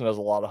Garrett Wilson has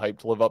a lot of hype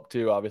to live up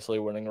to, obviously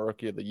winning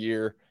Rookie of the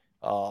Year.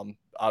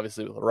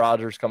 Obviously with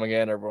Rodgers coming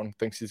in, everyone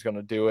thinks he's going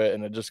to do it,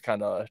 and it just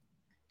kind of,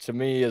 to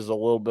me, is a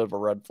little bit of a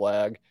red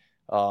flag.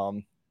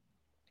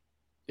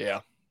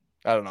 Yeah,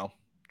 I don't know.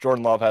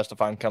 Jordan Love has to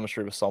find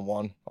chemistry with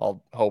someone.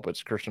 I'll hope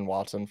it's Christian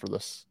Watson for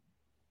this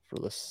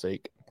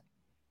sake.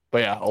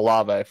 But yeah,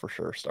 Olave for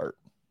sure start.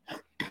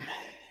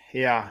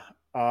 Yeah.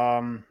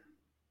 I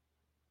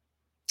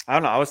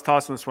don't know. I was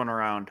tossing this one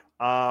around.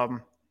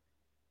 I'm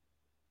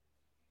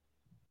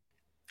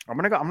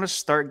gonna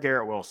start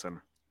Garrett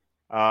Wilson.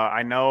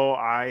 I know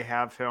I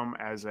have him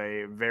as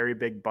a very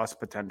big bust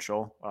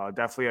potential.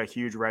 Definitely a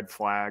huge red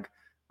flag.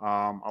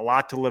 A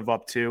lot to live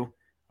up to.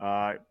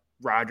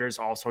 Rodgers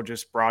also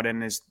just brought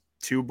in his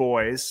 2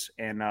 boys,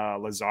 and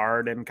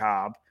Lazard and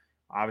Cobb.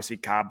 Obviously,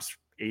 Cobb's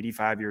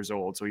 85 years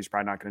old, so he's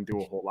probably not going to do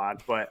a whole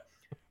lot. But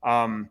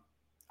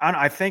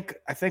I think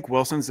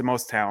Wilson's the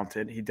most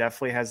talented. He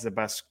definitely has the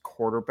best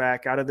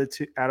quarterback out of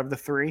the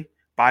 3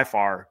 by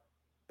far.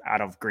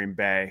 Out of Green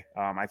Bay,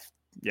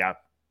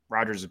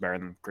 Rodgers is better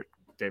than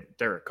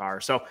Derek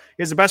Carr. So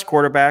he's the best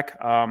quarterback.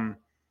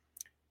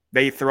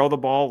 They throw the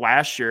ball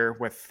last year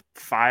with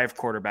 5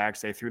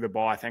 quarterbacks. They threw the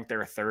ball. I think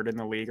they're 3rd in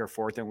the league or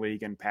 4th in the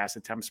league in pass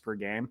attempts per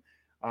game.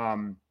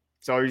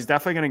 So he's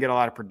definitely going to get a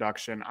lot of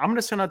production. I'm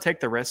just going to take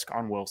the risk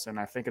on Wilson.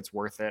 I think it's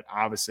worth it.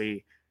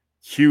 Obviously,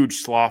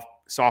 huge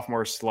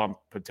sophomore slump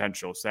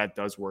potential. So that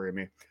does worry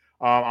me.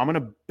 I'm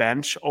going to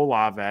bench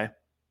Olave.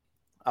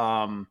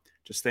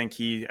 Just think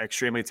he's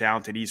extremely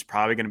talented. He's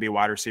probably going to be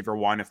wide receiver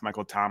 1 if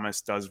Michael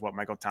Thomas does what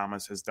Michael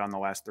Thomas has done the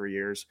last 3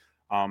 years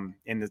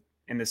in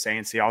the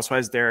Saints. He also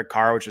has Derek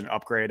Carr, which is an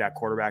upgrade at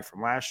quarterback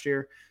from last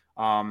year.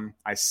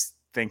 I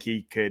think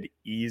he could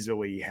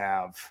easily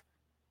have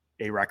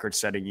a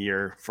record-setting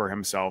year for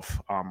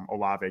himself.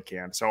 Olave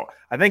can. So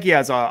I think he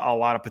has a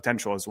lot of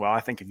potential as well. I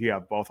think if you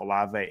have both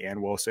Olave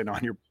and Wilson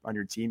on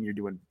your team, you're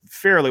doing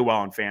fairly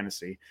well in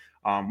fantasy,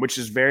 which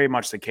is very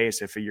much the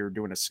case if you're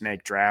doing a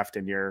snake draft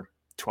and you're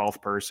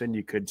 12th person,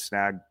 you could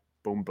snag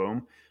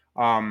boom.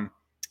 And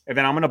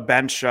then I'm going to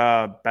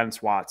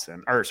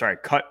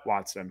cut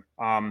Watson.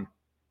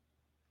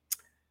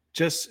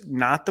 Just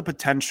not the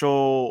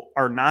potential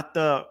or not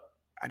the,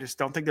 I just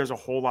don't think there's a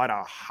whole lot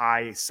of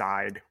high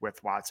side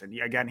with Watson.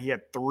 Again, he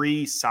had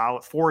 4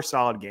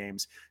 solid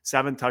games,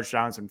 7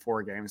 touchdowns in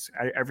 4 games.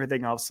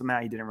 Everything else than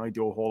that, he didn't really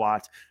do a whole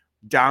lot.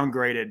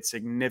 downgraded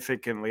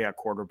significantly at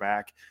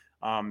quarterback.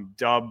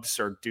 Dubs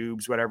or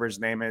Dubes, whatever his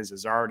name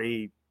is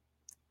already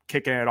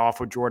kicking it off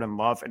with Jordan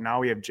Love. And now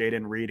we have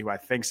Jaden Reed, who I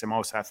think is the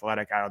most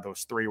athletic out of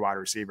those 3 wide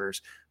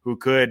receivers, who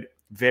could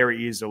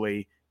very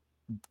easily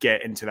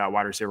get into that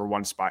wide receiver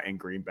 1 spot in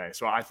Green Bay.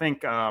 So I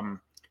think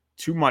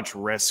too much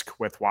risk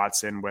with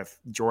Watson, with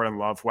Jordan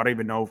Love, who I don't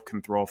even know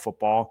can throw a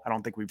football. I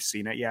don't think we've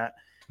seen it yet.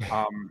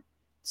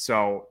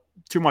 So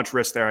too much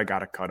risk there. I got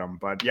to cut him.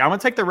 But yeah, I'm going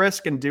to take the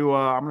risk and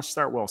I'm going to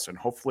start Wilson.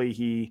 Hopefully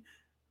he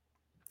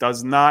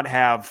does not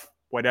have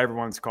what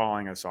everyone's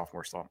calling a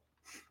sophomore slump.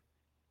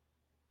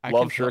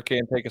 Love sure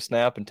can take a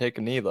snap and take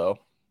a knee, though.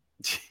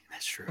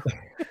 That's true.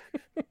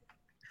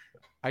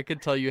 I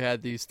could tell you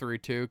had these 3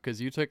 too,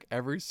 because you took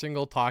every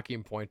single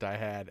talking point I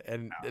had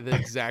and the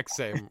exact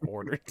same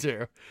order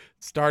too.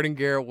 Starting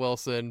Garrett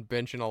Wilson,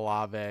 benching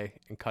Olave,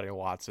 and cutting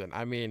Watson.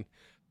 I mean,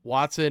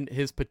 Watson,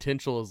 his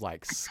potential is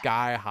like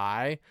sky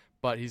high,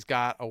 but he's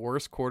got a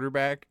worse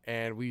quarterback,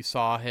 and we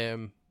saw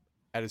him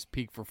at his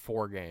peak for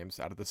 4 games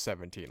out of the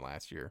 17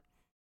 last year.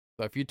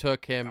 So if you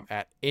took him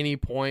at any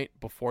point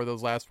before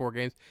those last 4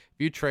 games, if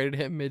you traded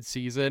him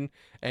mid-season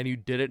and you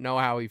didn't know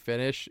how he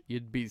finished,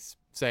 you'd be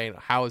saying,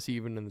 how is he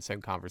even in the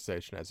same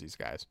conversation as these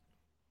guys?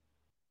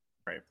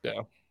 Right.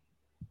 Yeah.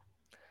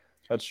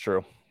 That's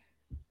true.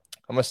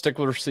 I'm going to stick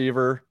with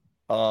receiver.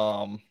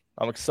 I'm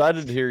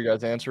excited to hear you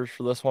guys' answers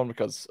for this one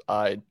because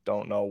I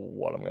don't know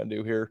what I'm going to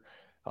do here.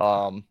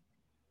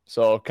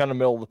 So kind of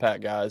middle of the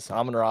pack, guys.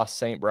 Amon-Ra,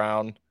 St.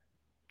 Brown,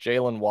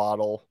 Jalen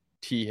Waddle,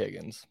 T.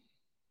 Higgins.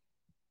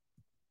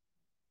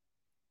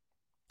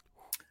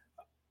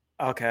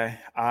 Okay,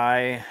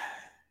 I'm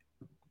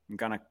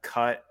going to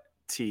cut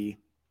T.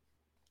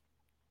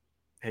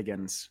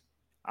 Higgins.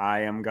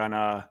 I am going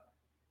to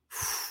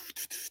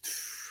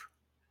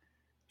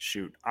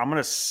shoot. I'm going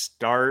to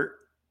start.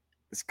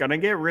 It's going to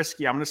get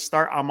risky. I'm going to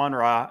start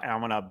Amon-Ra, and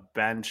I'm going to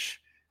bench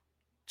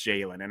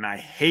Jalen. And I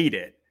hate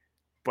it,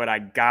 but I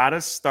got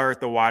to start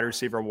the wide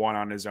receiver 1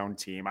 on his own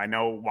team. I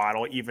know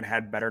Waddle even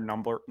had better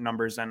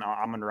numbers than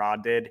Amon-Ra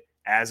did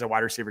as a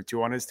wide receiver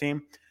 2 on his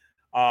team.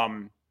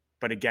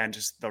 But again,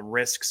 just the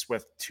risks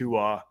with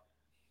Tua.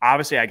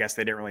 Obviously, I guess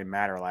they didn't really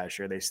matter last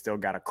year. They still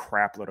got a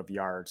crap load of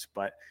yards.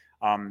 But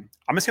I'm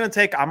just going to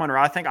take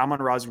Amon-Ra. I think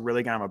Amon-Ra is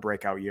really going to have a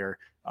breakout year.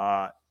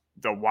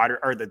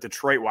 The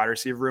Detroit wide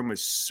receiver room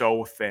is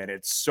so thin.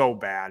 It's so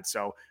bad.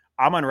 So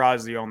Amon-Ra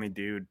is the only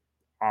dude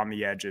on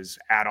the edges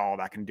at all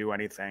that can do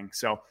anything.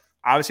 So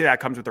obviously that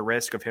comes with the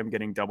risk of him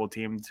getting double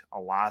teamed a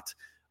lot.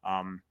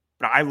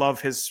 But I love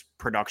his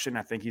production.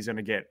 I think he's going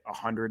to get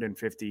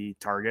 150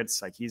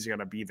 targets. Like, he's going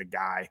to be the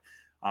guy.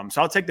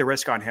 So I'll take the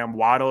risk on him.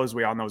 Waddle, as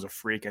we all know, is a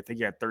freak. I think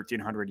he had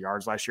 1,300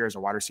 yards last year as a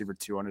wide receiver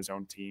 2 on his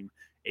own team,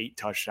 8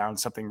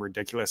 touchdowns, something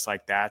ridiculous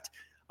like that.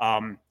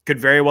 Could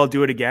very well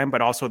do it again,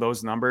 but also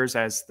those numbers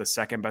as the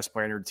second best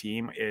player on your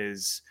team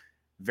is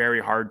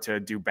very hard to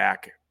do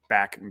back.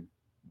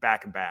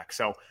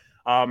 So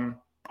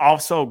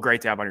also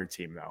great to have on your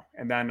team, though.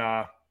 And then,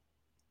 I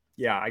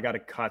got to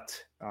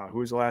cut.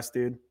 Who's the last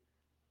dude?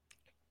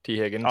 T.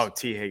 Higgins. Oh,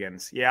 T.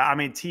 Higgins. Yeah, I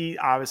mean, T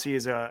obviously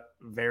is a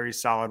very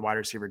solid wide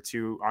receiver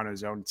 2 on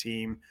his own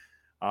team.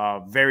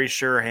 Very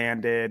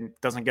sure-handed.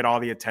 Doesn't get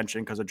all the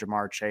attention because of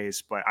Jamar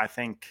Chase, but I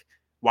think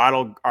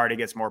Waddle already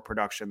gets more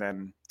production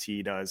than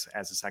T does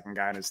as the second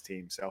guy on his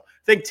team. So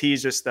I think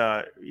T's just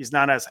he's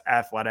not as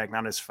athletic,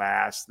 not as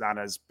fast, not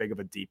as big of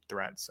a deep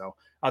threat. So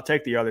I'll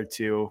take the other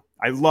 2.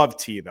 I love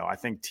T, though. I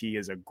think T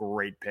is a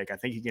great pick. I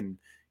think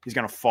he's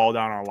going to fall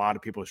down on a lot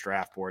of people's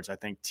draft boards. I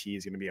think T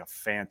is going to be a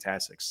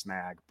fantastic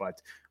snag.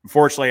 But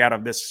unfortunately, out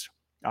of this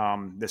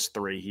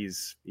 3,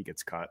 he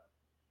gets cut.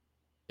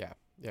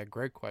 Yeah,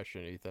 great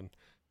question, Ethan.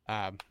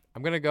 I'm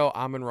going to go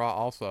Amon-Ra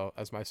also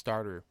as my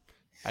starter.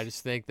 I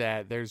just think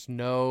that there's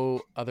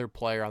no other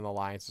player on the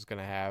Lions who's going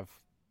to have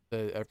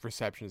the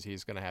receptions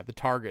he's going to have, the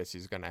targets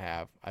he's going to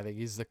have. I think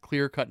he's the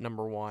clear-cut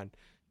number 1.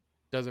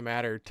 Doesn't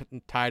matter.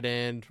 Tight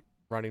end,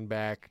 running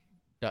back,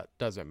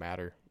 doesn't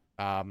matter.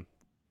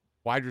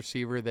 Wide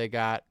receiver, they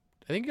got,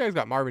 I think you guys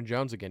got Marvin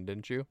Jones again,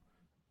 didn't you?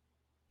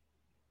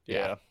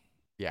 Yeah.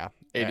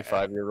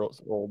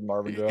 85-year-old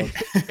Marvin Jones.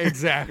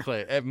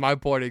 Exactly. At my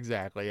point,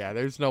 exactly. Yeah,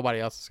 there's nobody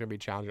else that's going to be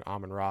challenging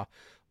Amon-Ra.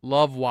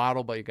 Love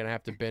Waddle, but you're going to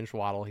have to bench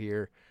Waddle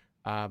here.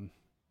 I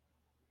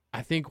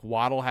think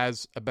Waddle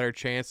has a better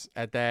chance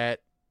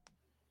at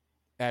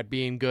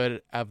being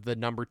good of the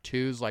number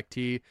 2s like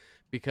T,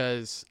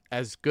 because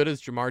as good as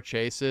Jamar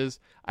Chase is,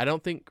 I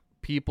don't think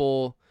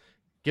people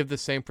give the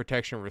same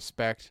protection and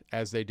respect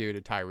as they do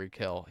to Tyreek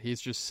Hill. He's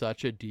just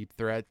such a deep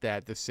threat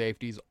that the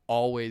safeties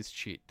always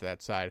cheat to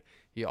that side.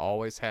 He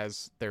always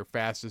has their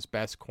fastest,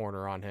 best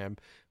corner on him,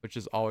 which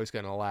is always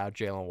going to allow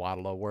Jalen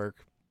Waddle to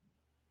work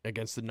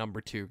against the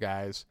number 2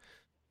 guys.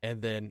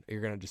 And then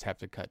you're going to just have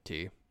to cut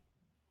T.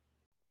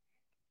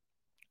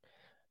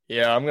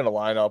 Yeah, I'm going to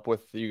line up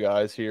with you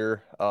guys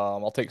here.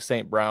 I'll take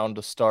St. Brown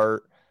to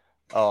start.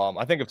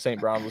 I think if St.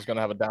 Brown was going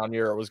to have a down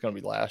year, it was going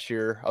to be last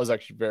year. I was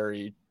actually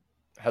very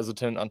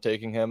hesitant on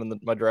taking him in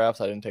my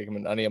drafts. I didn't take him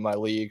in any of my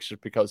leagues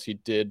just because he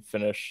did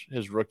finish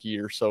his rookie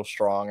year so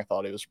strong. I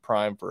thought he was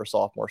primed for a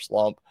sophomore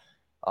slump.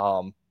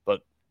 But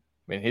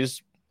I mean,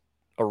 he's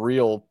a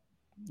real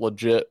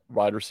legit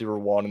wide receiver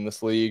one in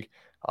this league.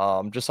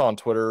 Just saw on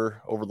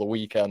Twitter over the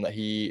weekend that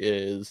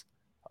he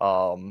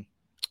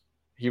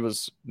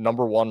was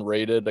number one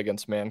rated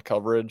against man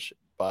coverage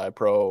by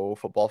Pro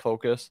Football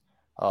Focus,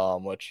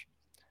 which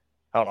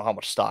I don't know how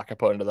much stock I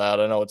put into that.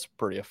 I know it's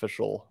pretty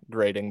official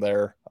grading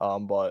there,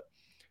 but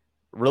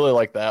really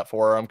like that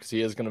for him because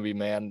he is going to be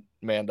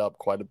manned up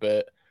quite a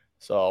bit.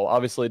 So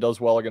obviously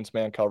does well against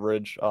man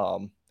coverage.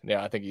 I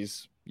think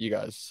you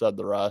guys said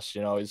the rest.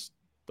 He's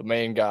the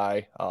main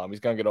guy. He's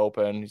going to get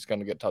open. He's going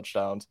to get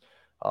touchdowns.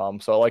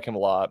 So I like him a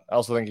lot. I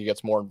also think he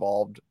gets more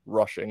involved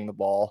rushing the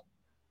ball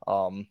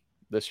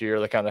this year.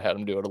 They kind of had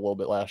him do it a little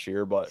bit last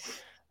year, but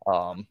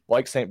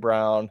like St.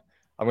 Brown,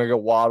 I'm going to go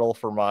Waddle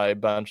for my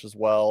bench as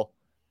well.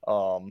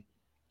 I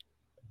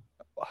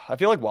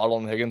feel like Waddle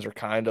and Higgins are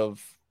kind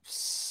of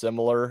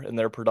similar in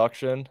their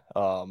production.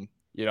 Waddle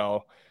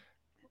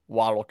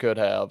could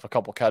have a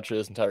couple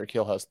catches and Tyreek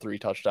Hill has 3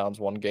 touchdowns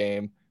one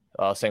game.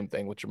 Same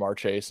thing with Jamar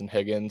Chase and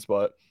Higgins,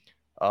 but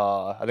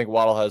I think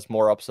Waddle has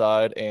more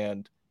upside,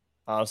 and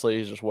honestly,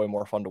 he's just way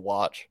more fun to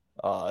watch.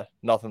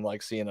 Nothing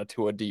like seeing a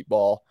Tua deep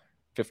ball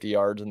 50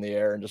 yards in the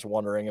air and just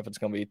wondering if it's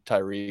going to be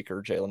Tyreek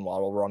or Jalen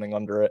Waddle running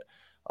under it.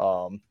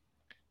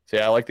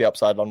 I like the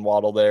upside on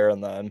Waddle there,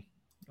 and then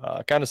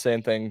kind of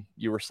same thing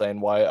you were saying,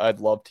 why I'd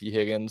love T.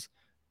 Higgins.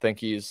 Think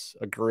he's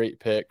a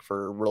great pick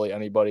for really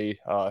anybody.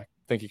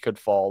 Think he could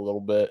fall a little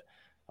bit,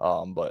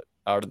 but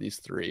out of these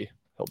 3,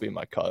 he'll be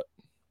my cut.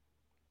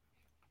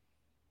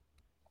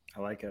 I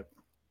like it.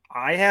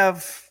 I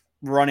have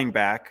running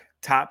back,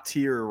 top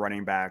tier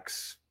running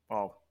backs.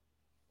 Well,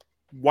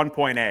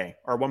 1.A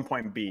or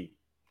 1.B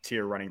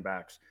tier running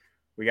backs.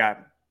 We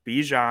got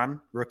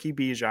Bijan, rookie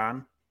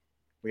Bijan.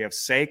 We have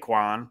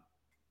Saquon. And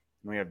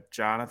we have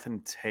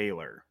Jonathan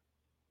Taylor.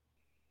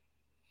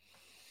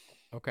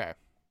 Okay.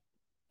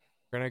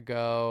 We're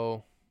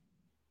going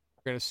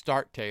to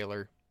start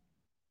Taylor.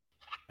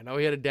 I know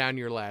he had a down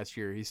year last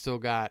year. He's still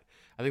got,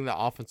 I think the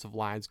offensive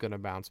line's going to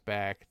bounce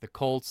back. The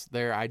Colts,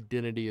 their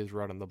identity is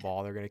running the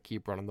ball. They're going to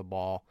keep running the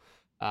ball.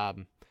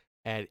 And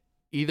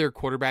either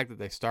quarterback that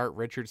they start,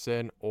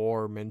 Richardson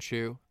or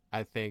Minshew,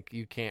 I think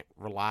you can't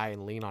rely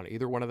and lean on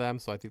either one of them.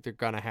 So I think they're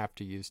going to have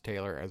to use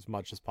Taylor as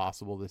much as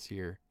possible this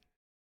year.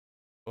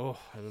 Oh,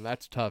 and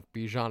that's tough.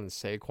 Bijan and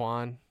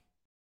Saquon.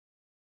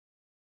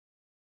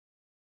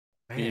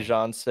 Man.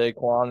 Bijan,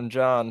 Saquon, and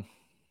John.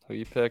 Who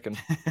you picking?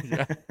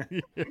 Yeah.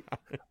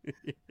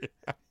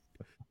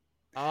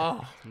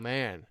 Oh,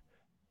 man.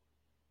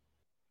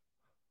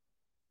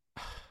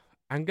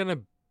 I'm going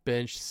to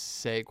bench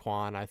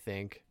Saquon, I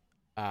think.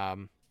 I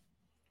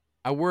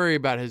worry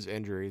about his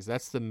injuries.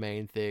 That's the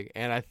main thing.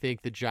 And I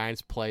think the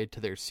Giants played to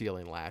their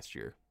ceiling last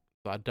year.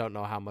 So I don't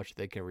know how much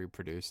they can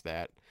reproduce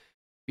that.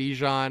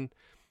 Bijan,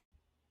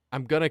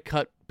 I'm going to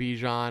cut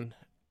Bijan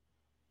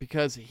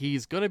because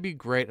he's going to be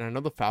great. And I know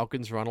the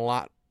Falcons run a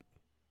lot.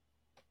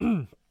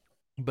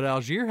 But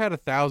Algier had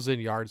 1,000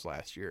 yards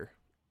last year.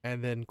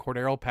 And then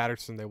Cordero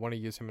Patterson, they want to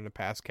use him in a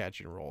pass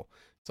catching role.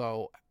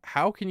 So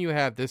how can you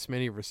have this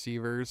many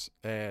receivers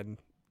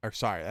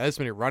this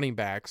many running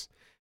backs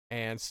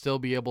and still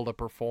be able to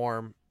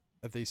perform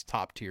at these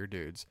top tier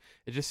dudes?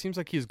 It just seems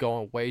like he's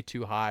going way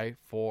too high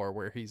for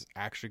where he's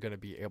actually going to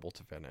be able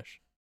to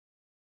finish.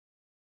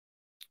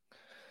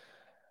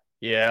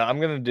 Yeah, I'm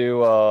going to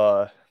do,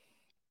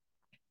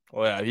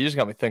 you just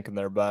got me thinking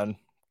there, Ben.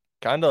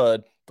 Kind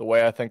of the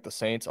way I think the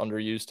Saints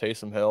underused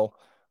Taysom Hill.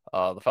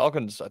 The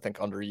Falcons, I think,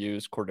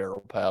 underused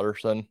Cordero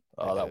Patterson.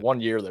 That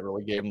 1 year they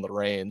really gave him the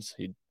reins.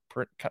 He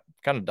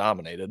kind of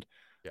dominated.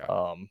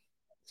 Yeah.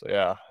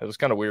 It was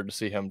kind of weird to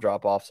see him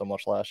drop off so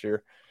much last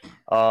year.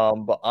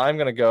 But I'm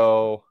going to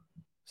go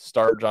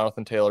start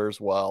Jonathan Taylor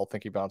as well. I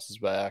think he bounces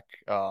back.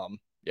 I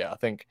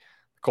think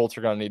the Colts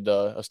are going to need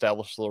to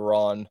establish the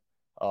run.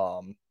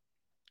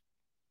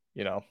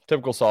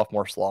 Typical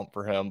sophomore slump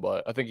for him,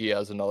 but I think he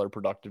has another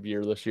productive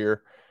year this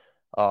year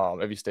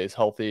if he stays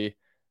healthy.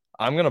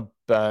 I'm going to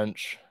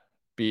bench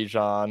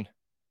Bijan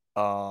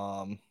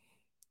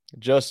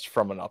just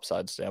from an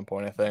upside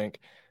standpoint, I think.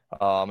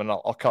 And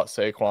I'll cut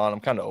Saquon. I'm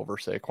kind of over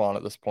Saquon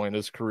at this point in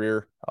his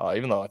career,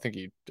 even though I think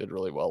he did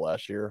really well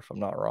last year, if I'm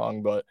not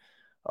wrong. But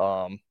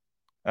I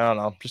don't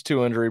know, just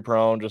too injury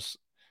prone. Just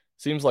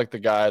seems like the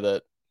guy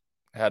that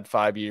had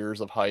 5 years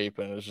of hype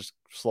and is just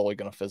slowly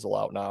going to fizzle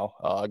out now.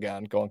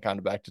 Again, going kind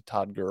of back to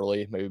Todd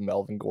Gurley, maybe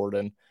Melvin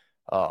Gordon.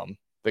 I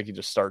think he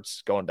just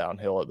starts going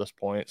downhill at this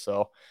point.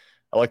 So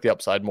I like the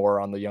upside more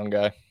on the young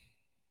guy.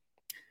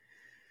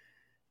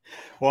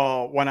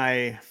 Well, when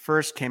I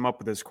first came up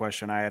with this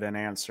question, I had an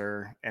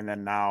answer, and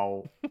then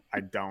now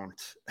I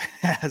don't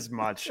as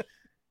much.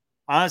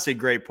 Honestly,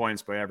 great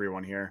points by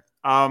everyone here.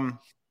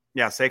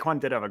 Saquon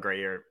did have a great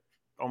year,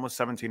 almost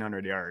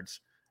 1,700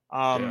 yards.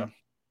 I'm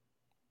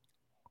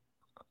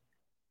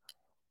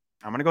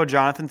going to go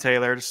Jonathan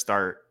Taylor to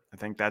start. I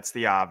think that's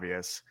the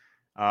obvious.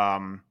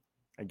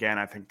 Again,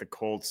 I think the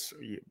Colts,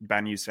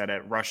 Ben, you said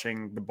it,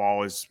 rushing the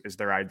ball is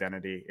their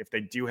identity. If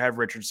they do have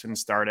Richardson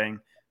starting,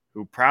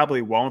 who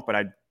probably won't, but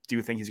I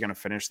do think he's going to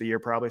finish the year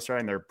probably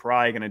starting, they're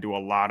probably going to do a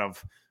lot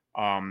of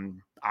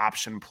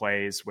option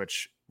plays,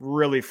 which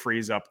really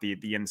frees up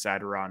the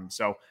inside run.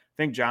 So I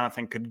think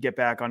Jonathan could get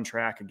back on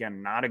track.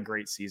 Again, not a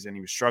great season.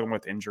 He was struggling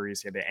with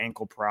injuries. He had the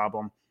ankle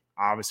problem.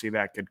 Obviously,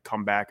 that could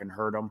come back and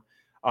hurt him.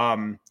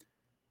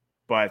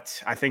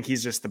 But I think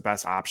he's just the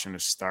best option to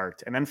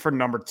start. And then for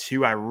number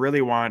 2, I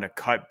really wanted to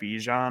cut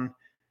Bijan.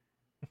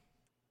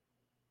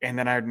 And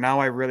then I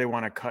really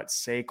want to cut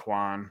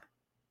Saquon.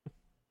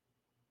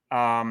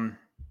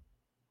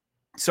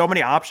 So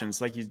many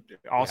options, like you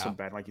also,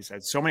 Ben, like you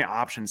said, so many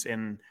options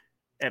in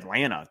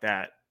Atlanta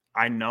that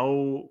I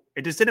know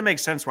it just didn't make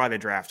sense why they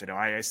drafted him.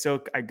 I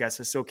guess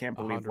I still can't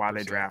believe 100%. Why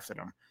they drafted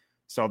him.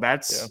 So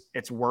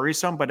it's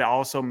worrisome, but it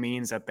also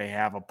means that they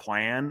have a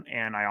plan,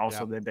 and I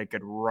also think they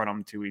could run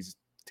him till he's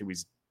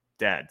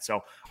dead.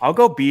 So I'll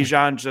go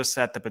Bijan just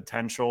at the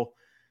potential.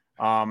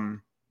 I'll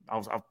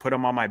put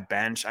him on my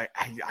bench.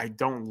 I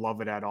don't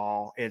love it at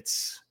all.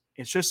 It's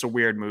just a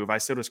weird move. I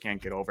still just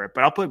can't get over it.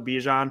 But I'll put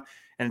Bijan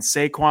and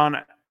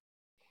Saquon.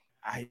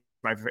 It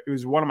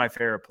was one of my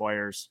favorite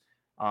players.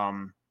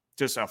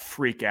 Just a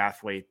freak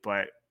athlete,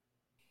 but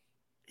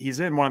he's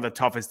in one of the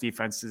toughest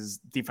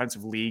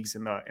defensive leagues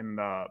in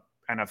the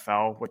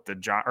NFL with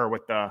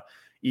the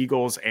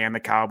Eagles and the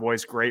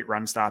Cowboys. Great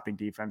run stopping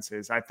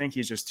defenses. I think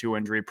he's just too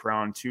injury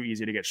prone, too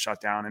easy to get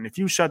shut down. And if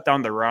you shut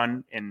down the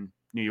run in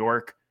New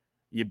York,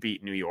 you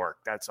beat New York.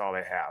 That's all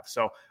they have.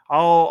 So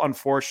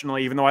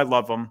unfortunately, even though I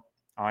love him,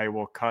 I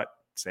will cut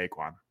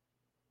Saquon.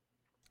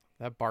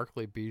 That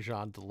Barkley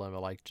Bijan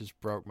dilemma just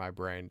broke my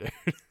brain, dude.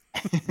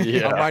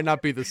 Yeah. I might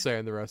not be the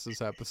same the rest of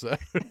this episode.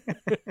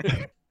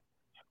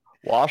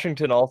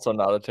 Washington also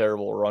not a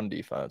terrible run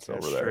defense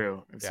That's over there.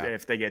 True.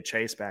 If they get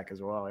Chase back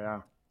as well,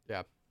 yeah.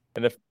 Yeah.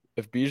 And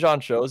if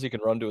Bijan shows he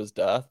can run to his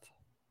death,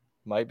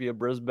 might be a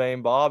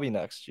Brisbane Bobby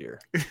next year.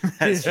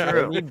 That's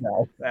true.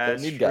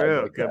 That's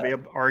true.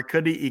 Like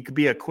He could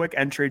be a quick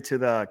entry to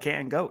the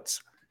Canton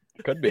Goats.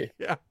 Could be.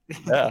 Yeah.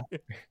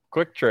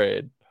 Quick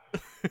trade.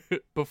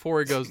 Before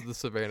he goes to the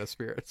Savannah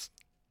Spirits.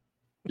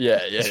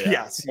 Yeah.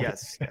 Yes.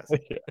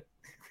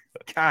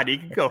 God, he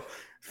could go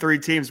 3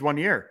 teams 1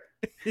 year.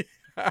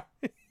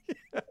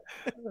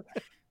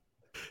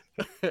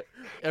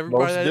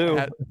 Everybody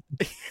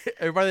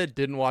that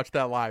didn't watch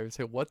that live and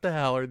say, "What the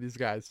hell are these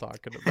guys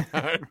talking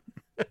about?"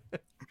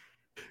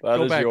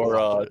 That is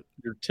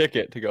your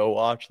ticket to go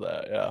watch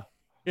that.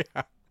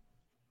 Yeah.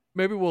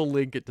 Maybe we'll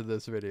link it to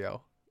this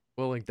video.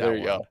 We'll link that. There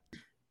you go.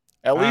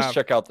 At least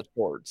check out the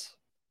shorts.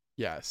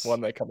 Yes. When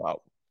they come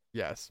out.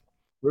 Yes.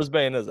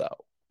 Brisbane is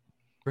out.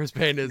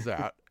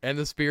 And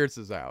the Spirits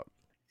is out.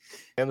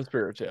 And the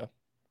Spirits, yeah.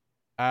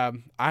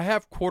 I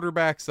have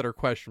quarterbacks that are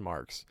question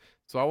marks.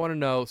 So I want to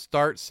know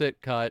start,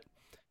 sit, cut.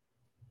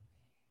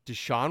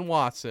 Deshaun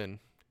Watson,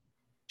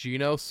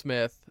 Geno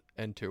Smith,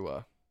 and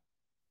Tua.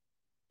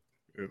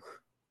 Ugh.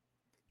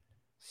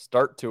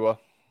 Start Tua.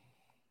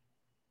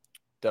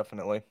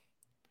 Definitely.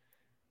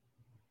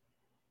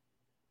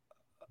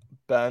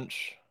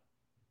 Bench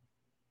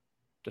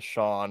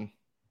Deshaun.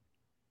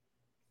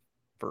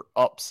 For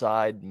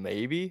upside,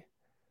 maybe.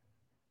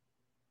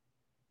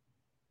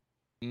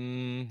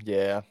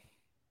 Yeah.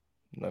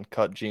 And then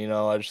cut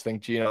Geno. I just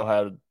think Geno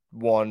had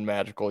one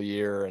magical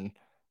year, and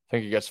I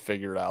think he gets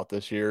figured out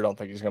this year. I don't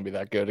think he's going to be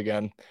that good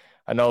again.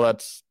 I know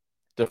that's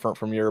different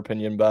from your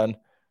opinion, Ben.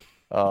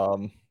 I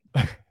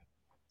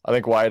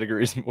think Wyatt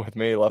agrees with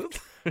me.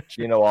 Left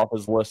Geno off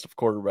his list of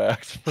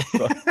quarterbacks.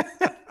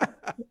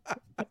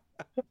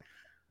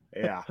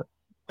 Yeah.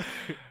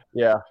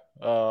 Yeah.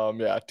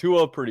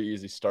 Tua, pretty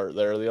easy start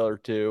there. The other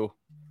two,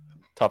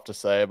 tough to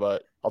say,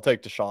 but I'll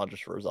take Deshaun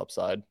just for his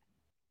upside.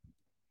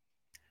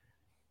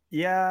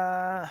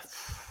 Yeah.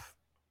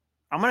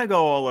 I'm going to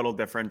go a little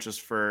different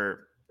just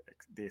for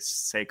the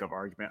sake of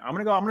argument.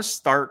 I'm going to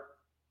start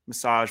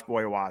Massage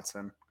Boy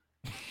Watson.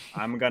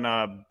 I'm going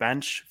to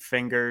bench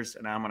Fingers,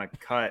 and I'm going to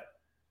cut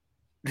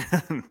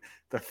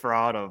the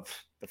fraud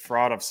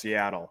of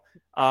Seattle.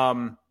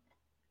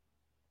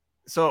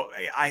 So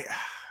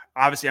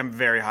I'm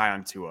very high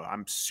on Tua.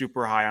 I'm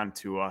super high on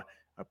Tua.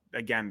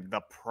 Again,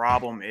 the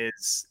problem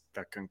is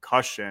the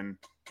concussion.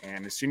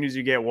 And as soon as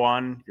you get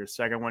one, your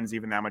second one's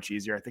even that much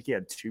easier. I think he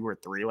had 2 or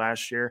 3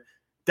 last year.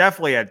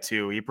 Definitely had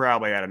 2. He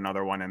probably had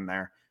another one in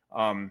there.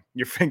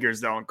 Your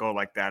fingers don't go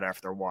like that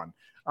after 1.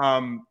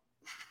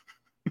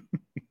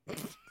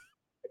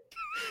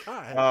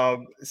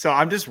 So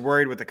I'm just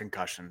worried with the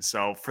concussion.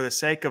 So for the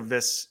sake of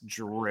this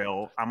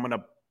drill, I'm going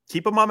to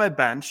keep him on my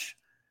bench.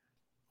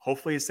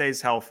 Hopefully he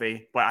stays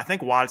healthy. But I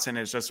think Watson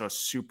is just a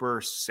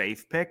super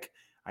safe pick.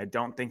 I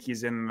don't think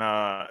he's in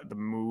the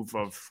move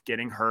of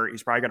getting hurt.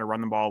 He's probably going to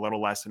run the ball a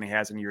little less than he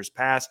has in years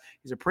past.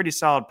 He's a pretty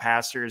solid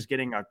passer. He's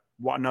getting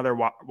another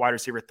wide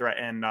receiver threat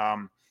in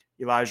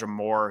Elijah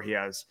Moore. He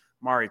has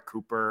Mari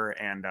Cooper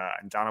and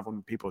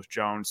Donovan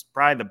Peoples-Jones.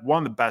 Probably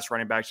one of the best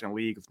running backs in the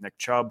league with Nick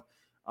Chubb.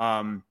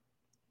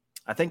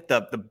 I think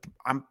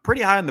I'm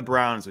pretty high on the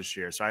Browns this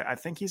year, so I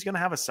think he's going to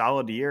have a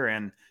solid year,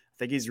 and I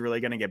think he's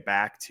really going to get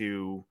back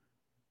to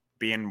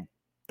being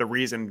the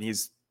reason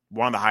he's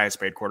one of the highest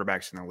paid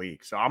quarterbacks in the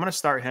league. So I'm going to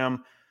start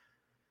him.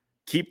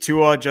 Keep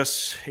Tua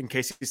just in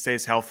case he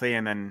stays healthy,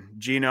 and then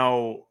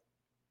Gino's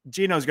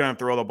going to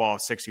throw the ball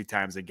 60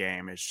 times a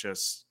game. It's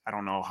just I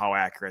don't know how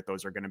accurate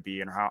those are going to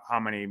be and how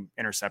many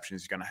interceptions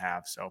he's going to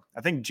have. So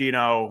I think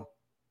Gino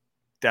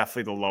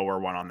definitely the lower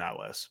one on that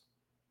list.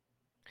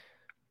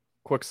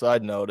 Quick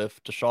side note,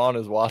 if Deshaun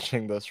is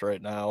watching this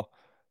right now,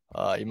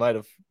 he might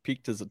have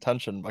piqued his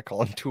attention by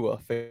calling Tua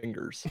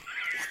fingers.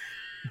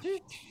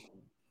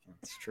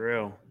 It's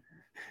true.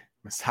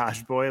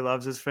 Massage boy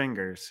loves his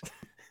fingers.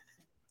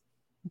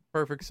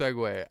 Perfect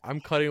segue. I'm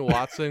cutting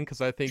Watson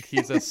because I think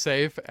he's as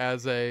safe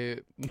as a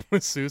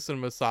masseuse and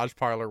massage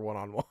parlor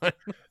one-on-one.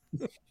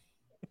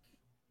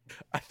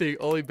 I think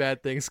only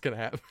bad things can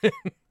happen.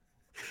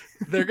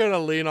 They're going to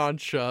lean on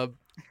Chubb.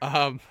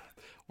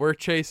 We're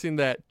chasing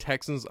that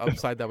Texans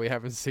upside that we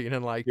haven't seen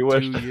in like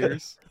 2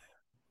 years.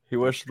 He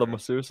wished the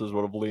masseuses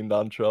would have leaned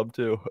on Chubb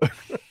too.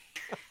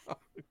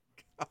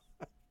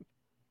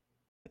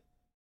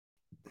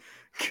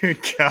 Good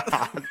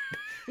God.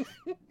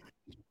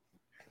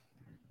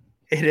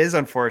 It is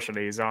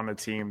unfortunate he's on the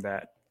team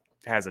that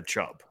has a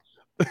Chubb.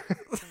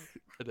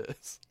 It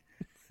is.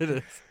 It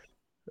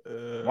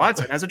is.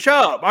 Watson has a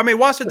Chubb. I mean,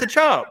 Watson the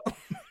Chubb.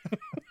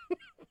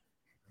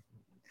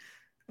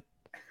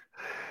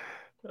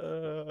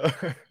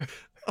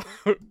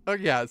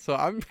 Yeah, so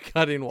I'm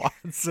cutting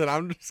Watson.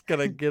 I'm just going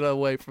to get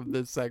away from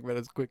this segment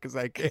as quick as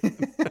I can.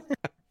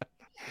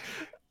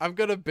 I'm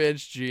going to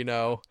bench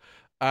Gino.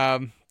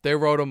 They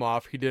wrote him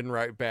off. He didn't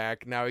write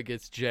back. Now he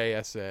gets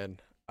JSN.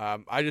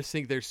 I just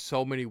think there's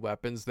so many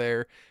weapons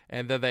there,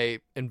 and then they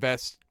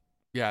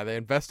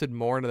invested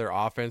more into their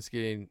offense,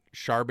 getting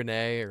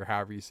Charbonnet, or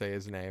however you say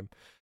his name.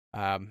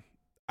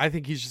 I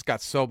think he's just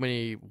got so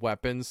many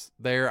weapons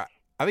there.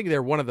 I think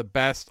they're one of the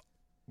best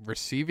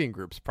receiving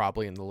groups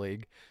probably in the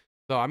league.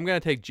 So I'm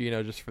going to take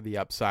Gino just for the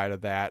upside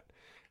of that.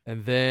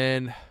 And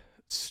then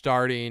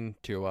starting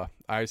Tua.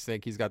 I just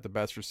think he's got the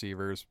best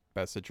receivers,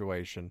 best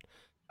situation.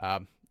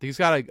 He's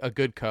got a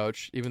good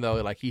coach, even though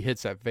like he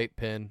hits that vape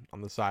pen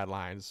on the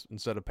sidelines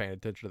instead of paying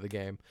attention to the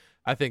game.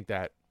 I think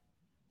that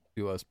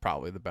Tua is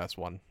probably the best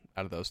one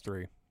out of those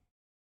three.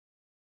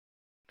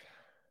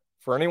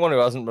 For anyone who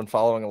hasn't been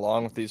following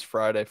along with these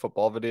Friday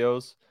football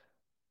videos,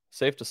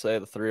 safe to say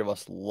the three of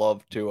us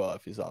love Tua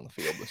if he's on the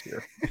field this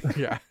year.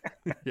 Yeah.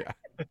 Yeah.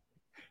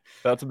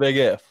 That's a big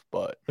if,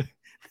 but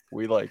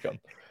we like him.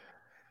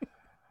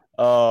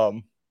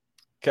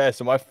 Okay,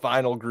 so my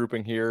final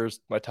grouping here is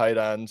my tight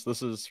ends.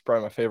 This is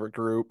probably my favorite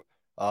group,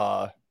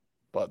 but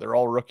they're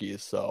all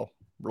rookies, so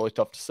really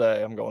tough to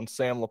say. I'm going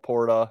Sam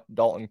Laporta,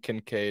 Dalton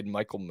Kincaid,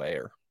 Michael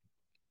Mayer.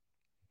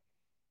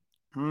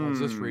 Is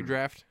this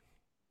redraft?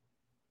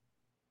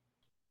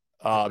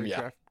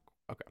 Yeah.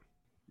 Okay.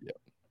 Yep.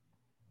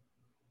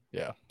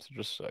 Yeah. So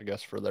just I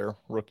guess for their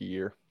rookie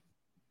year.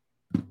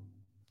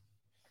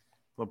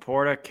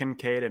 Laporta,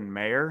 Kincaid, and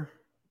Mayer.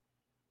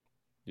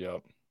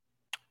 Yep.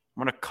 I'm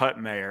gonna cut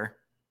Mayer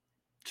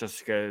just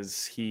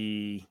because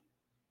he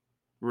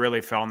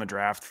really fell in the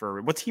draft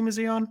for what team is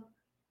he on?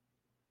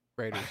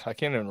 Raiders. I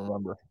can't even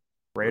remember.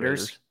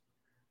 Raiders.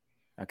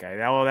 Okay,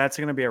 well, that's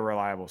going to be a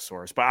reliable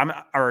source,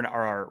 but or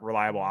a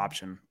reliable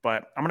option.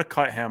 But I'm going to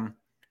cut him.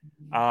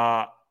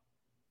 I'm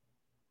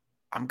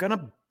going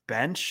to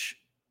bench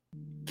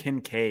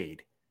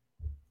Kincaid.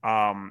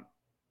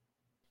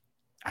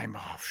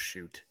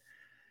 Shoot.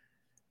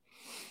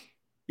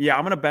 Yeah,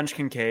 I'm going to bench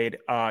Kincaid.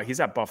 He's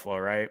at Buffalo,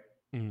 right?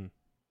 Mm-hmm.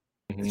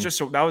 It's just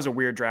that was a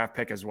weird draft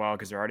pick as well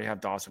because they already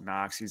have Dawson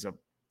Knox. He's a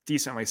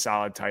decently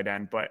solid tight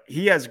end, but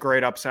he has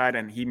great upside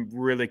and he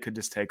really could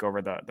just take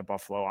over the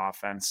Buffalo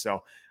offense.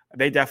 So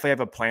they definitely have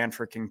a plan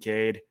for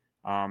Kincaid,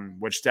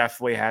 which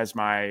definitely has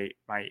my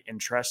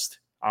interest.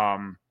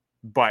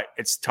 But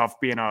it's tough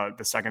being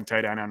the second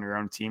tight end on your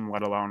own team,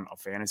 let alone a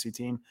fantasy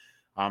team.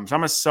 So I'm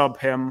going to sub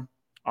him,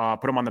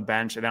 put him on the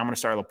bench, and then I'm going to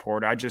start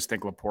Laporta. I just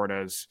think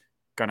Laporta is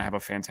going to have a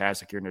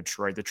fantastic year in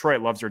Detroit.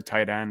 Detroit loves their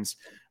tight ends.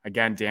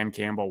 Again, Dan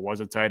Campbell was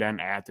a tight end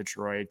at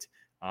Detroit.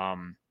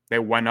 They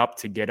went up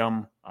to get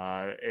him.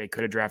 They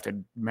could have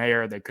drafted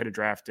Mayer. They could have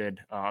drafted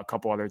a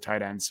couple other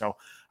tight ends. So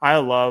I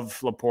love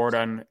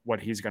Laporta and what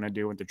he's going to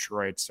do in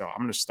Detroit. So I'm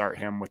going to start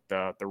him with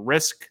the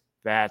risk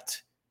that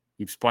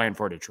he's playing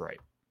for Detroit.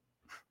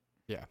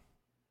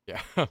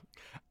 Yeah. I'm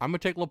going to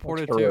take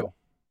Laporta too.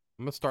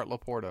 I'm going to start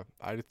Laporta.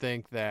 I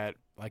think that,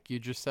 like you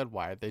just said,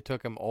 Wyatt, they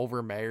took him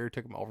over Mayer,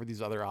 took him over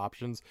these other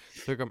options,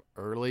 took him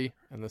early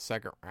in the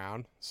second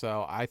round.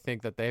 So I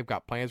think that they've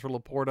got plans for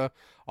Laporta.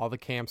 All the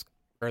camps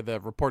or the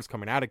reports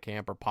coming out of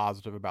camp are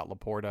positive about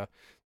Laporta.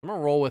 I'm going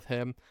to roll with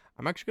him.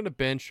 I'm actually going to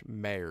bench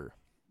Mayer.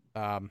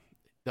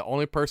 The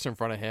only person in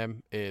front of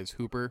him is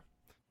Hooper,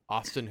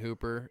 Austin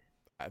Hooper.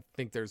 I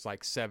think there's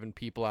like 7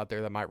 people out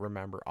there that might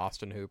remember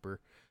Austin Hooper.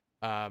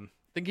 I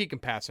think he can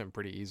pass him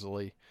pretty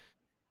easily.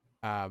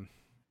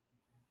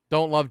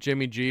 Don't love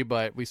Jimmy G,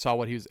 but we saw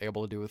what he was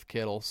able to do with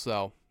Kittle.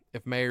 So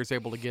if Mayer's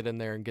able to get in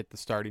there and get the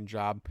starting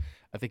job,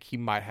 I think he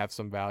might have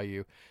some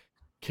value.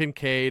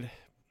 Kincaid,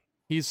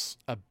 he's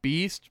a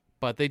beast,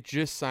 but they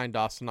just signed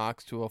Dawson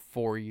Knox to a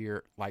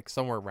 4-year, like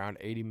somewhere around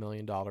 $80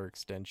 million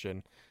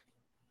extension.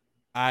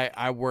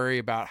 I worry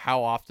about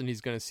how often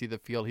he's going to see the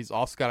field. He's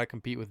also got to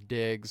compete with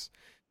Diggs,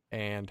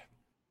 and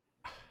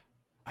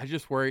I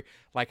just worry,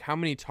 like, how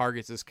many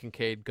targets is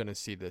Kincaid going to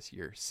see this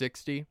year?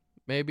 60,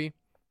 maybe?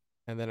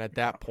 And then at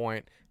that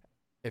point,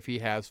 if he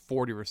has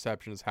 40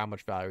 receptions, how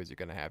much value is he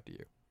going to have to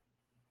you?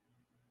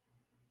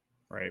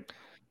 Right.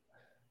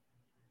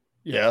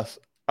 Yes.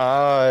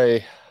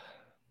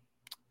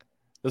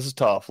 This is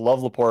tough. Love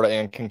Laporta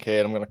and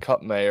Kincaid. I'm going to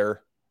cut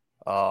Mayer.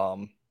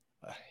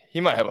 He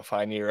might have a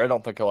fine year. I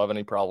don't think he'll have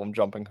any problem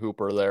jumping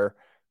Hooper there.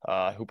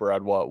 Hooper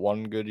had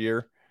one good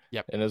year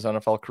in his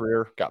NFL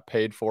career, got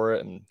paid for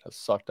it, and has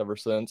sucked ever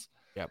since.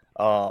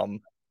 For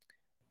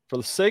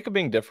the sake of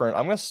being different,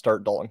 I'm going to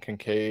start Dalton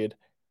Kincaid.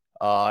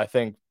 I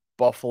think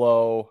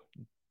Buffalo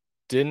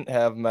didn't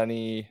have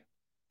many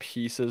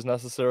pieces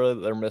necessarily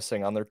that they're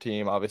missing on their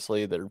team.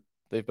 Obviously,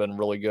 they've been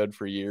really good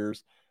for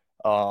years.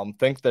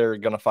 Think they're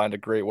going to find a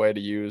great way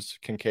to use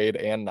Kincaid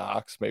and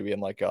Knox, maybe in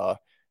like a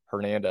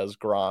Hernandez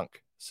Gronk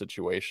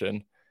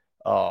situation.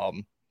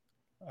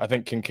 I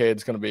think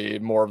Kincaid's going to be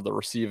more of the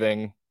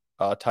receiving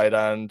tight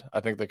end.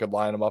 I think they could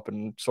line him up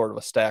in sort of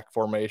a stack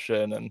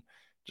formation and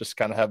just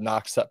kind of have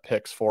Knox set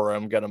picks for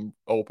him, get him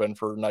open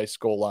for nice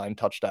goal line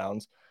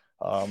touchdowns.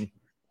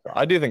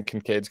 I do think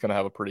Kincaid's going to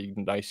have a pretty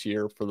nice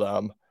year for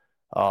them.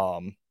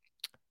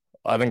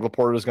 I think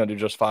Laporta is going to do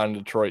just fine in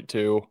Detroit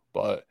too,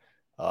 but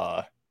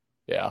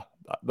yeah,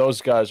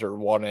 those guys are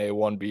 1A,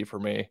 1B for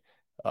me.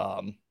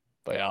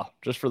 But yeah,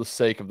 just for the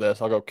sake of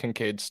this, I'll go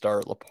Kincaid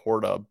start,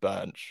 Laporta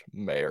bench,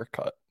 Mayer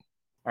cut.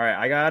 All right,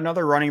 I got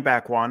another running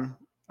back one.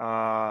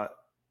 I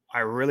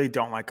really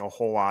don't like a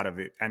whole lot of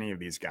any of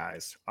these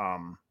guys.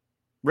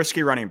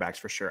 Risky running backs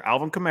for sure.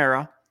 Alvin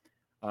Kamara,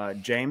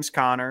 James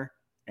Conner,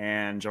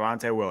 and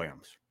Javonte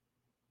Williams.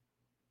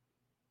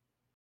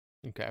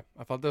 Okay,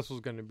 I thought this was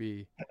going to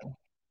be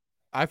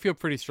 – I feel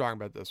pretty strong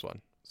about this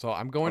one. So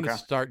I'm going to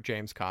start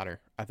James Conner.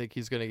 I think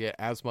he's going to get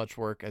as much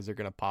work as they're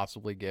going to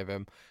possibly give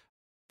him.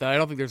 I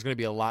don't think there's going to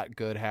be a lot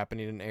good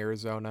happening in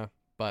Arizona,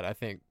 but I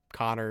think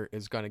Conner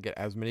is going to get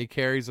as many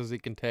carries as he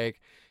can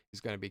take.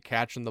 He's going to be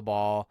catching the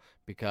ball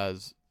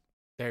because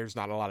there's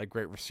not a lot of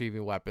great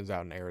receiving weapons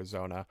out in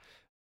Arizona.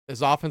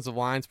 His offensive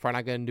line's probably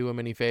not going to do him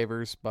any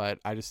favors, but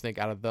I just think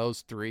out of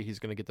those three, he's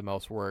going to get the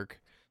most work.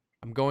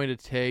 I'm going to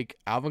take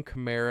Alvin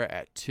Kamara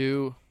at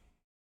 2.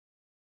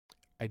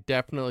 I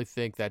definitely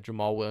think that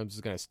Jamal Williams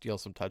is going to steal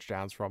some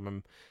touchdowns from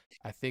him.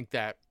 I think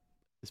that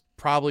is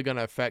probably going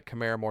to affect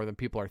Kamara more than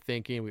people are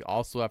thinking. We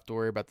also have to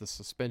worry about the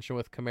suspension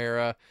with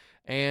Kamara,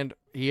 and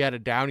he had a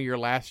down year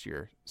last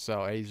year,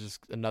 so he's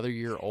just another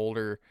year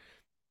older.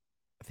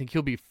 I think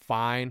he'll be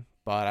fine,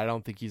 but I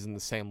don't think he's in the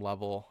same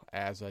level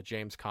as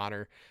James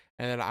Conner.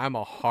 And then I'm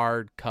a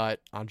hard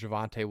cut on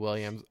Javonte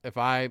Williams. If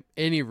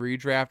any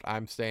redraft,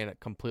 I'm staying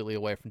completely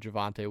away from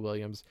Javonte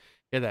Williams.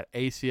 He had that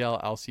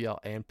ACL, LCL,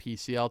 and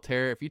PCL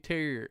tear. If you tear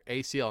your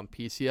ACL and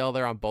PCL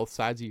there on both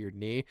sides of your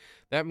knee,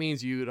 that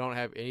means you don't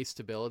have any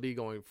stability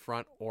going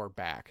front or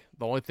back.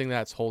 The only thing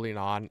that's holding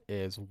on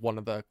is one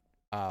of the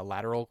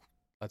lateral.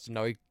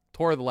 He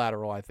tore the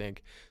lateral, I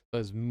think. So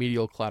his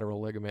medial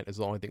collateral ligament is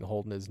the only thing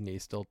holding his knee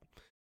still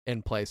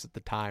in place at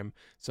the time.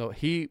 So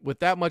with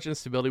that much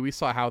instability, we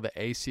saw how the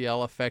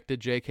ACL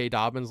affected J.K.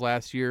 Dobbins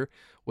last year.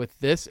 With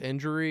this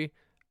injury,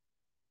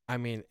 I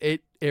mean,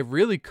 it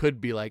really could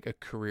be like a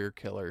career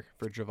killer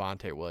for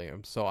Javonte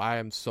Williams. So I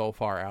am so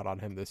far out on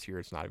him this year,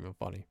 it's not even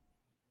funny.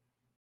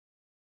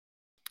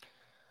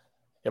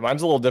 Yeah,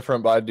 mine's a little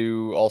different, but I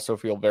do also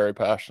feel very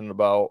passionate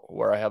about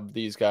where I have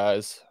these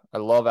guys. I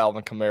love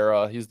Alvin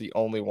Kamara. He's the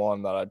only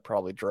one that I'd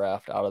probably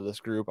draft out of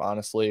this group,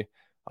 honestly.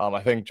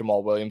 I think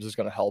Jamal Williams is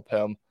going to help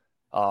him.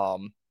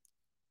 Alvin,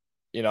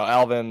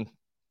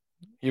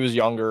 he was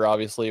younger,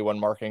 obviously, when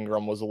Mark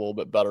Ingram was a little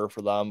bit better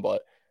for them,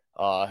 but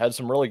had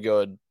some really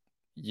good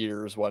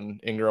years when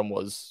Ingram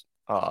was,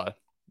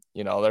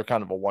 they're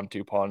kind of a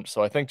 1-2 punch.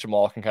 So I think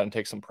Jamal can kind of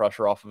take some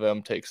pressure off of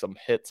him, take some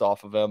hits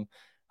off of him.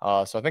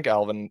 So I think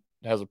Alvin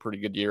has a pretty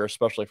good year,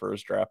 especially for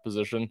his draft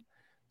position.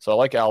 So I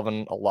like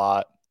Alvin a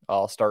lot.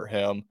 I'll start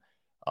him.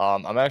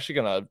 I'm actually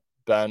going to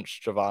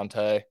bench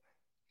Javonte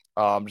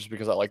just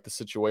because I like the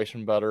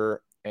situation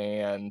better,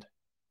 and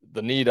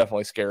the knee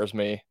definitely scares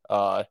me.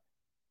 I'm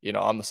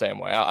the same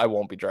way. I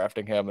won't be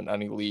drafting him in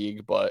any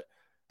league, but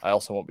I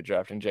also won't be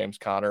drafting James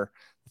Conner.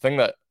 The thing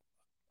that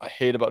I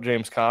hate about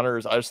James Conner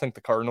is I just think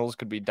the Cardinals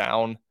could be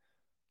down,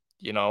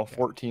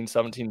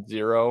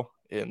 14-17-0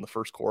 in the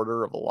first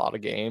quarter of a lot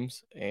of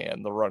games,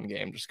 and the run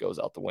game just goes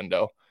out the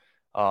window.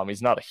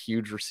 He's not a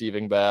huge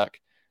receiving back.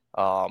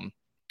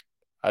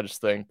 I just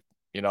think,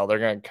 they're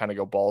going to kind of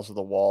go balls to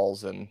the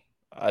walls, and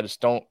I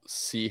just don't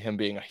see him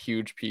being a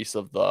huge piece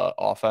of the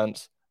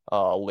offense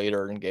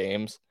later in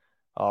games.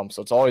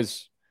 So it's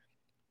always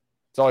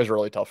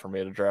really tough for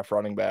me to draft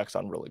running backs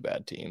on really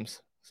bad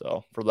teams.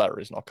 So for that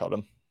reason, I'll cut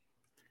him.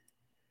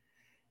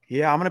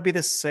 Yeah, I'm going to be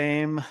the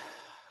same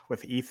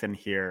with Ethan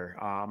here.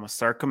 I'm going to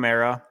start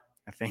Kamara.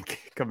 I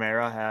think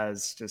Kamara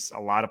has just a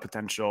lot of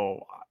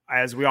potential.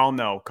 As we all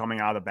know,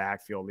 coming out of the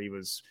backfield, he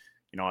was,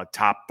 a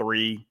top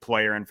 3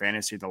 player in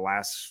fantasy the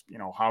last,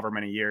 however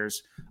many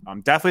years.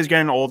 Definitely is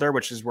getting older,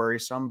 which is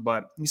worrisome,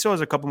 but he still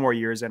has a couple more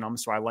years in him.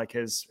 So I like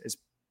his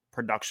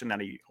production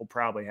that he'll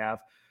probably have.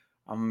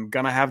 I'm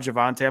going to have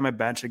Javonte on my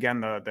bench again.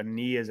 The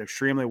knee is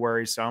extremely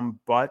worrisome,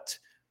 but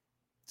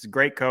it's a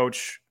great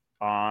coach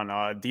on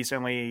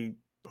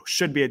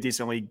should be a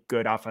decently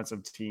good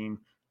offensive team.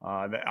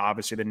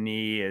 Obviously, the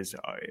knee is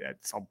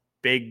it's a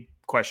big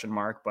question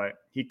mark, but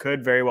he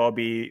could very well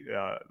be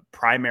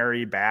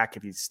primary back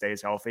if he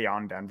stays healthy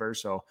on Denver.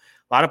 So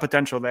a lot of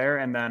potential there.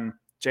 And then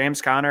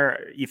James Conner,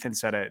 Ethan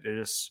said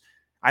it.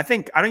 I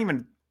think I don't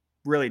even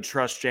really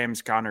trust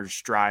James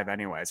Conner's drive,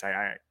 anyways.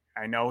 I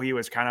know he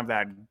was kind of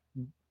that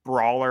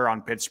brawler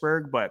on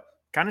Pittsburgh, but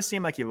kind of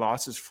seemed like he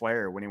lost his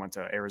flair when he went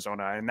to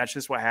Arizona. And that's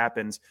just what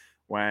happens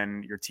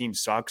when your team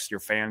sucks, your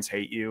fans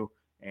hate you,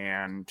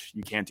 and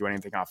you can't do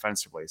anything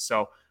offensively.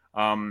 So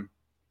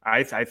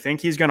I think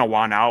he's going to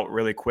want out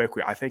really quick.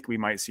 I think we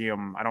might see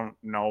him. I don't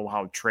know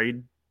how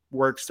trade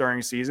works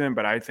during season,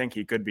 but I think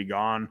he could be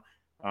gone.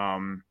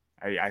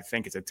 I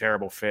think it's a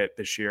terrible fit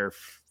this year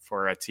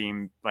for a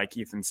team, like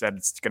Ethan said,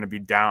 it's going to be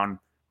down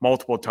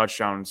multiple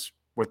touchdowns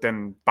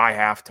by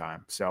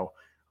halftime. So,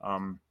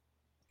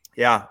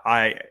 yeah,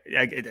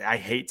 I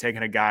hate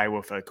taking a guy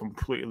with a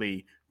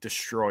completely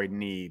destroyed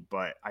knee,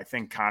 but I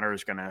think Connor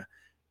is going to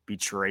be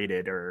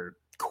traded or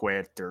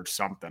quit or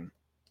something.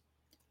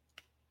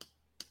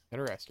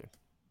 Interesting.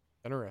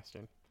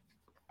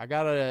 I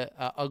got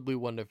a ugly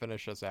one to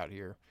finish us out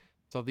here.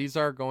 So these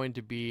are going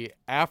to be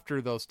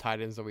after those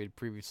tight ends that we had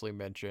previously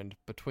mentioned.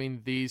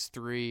 Between these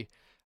 3,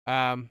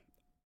 I'd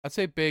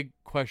say big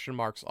question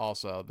marks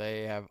also.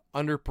 They have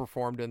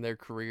underperformed in their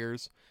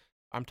careers.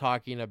 I'm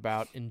talking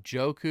about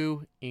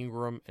Njoku,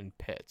 Ingram, and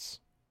Pitts.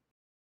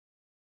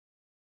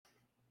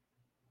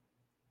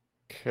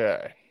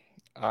 Okay.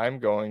 I'm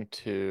going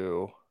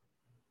to,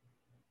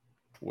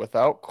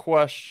 without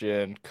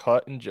question,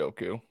 cut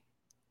Njoku.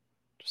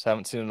 Just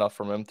haven't seen enough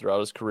from him throughout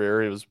his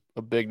career. He was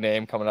a big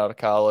name coming out of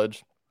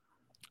college.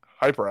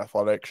 Hyper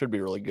athletic, should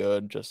be really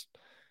good. Just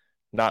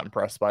not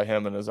impressed by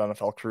him in his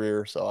NFL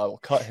career, so I will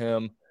cut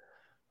him.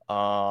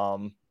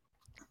 I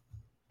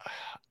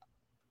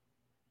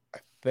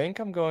think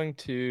I'm going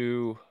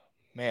to,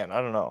 I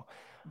don't know.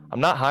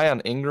 I'm not high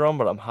on Ingram,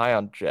 but I'm high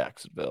on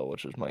Jacksonville,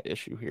 which is my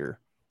issue here.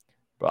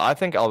 But I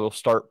think I will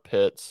start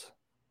Pitts.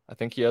 I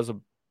think he has a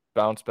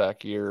bounce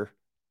back year.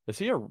 Is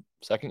he a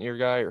second year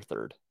guy or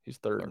third? He's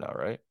third now,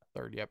 right?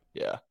 Third, yep.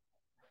 Yeah.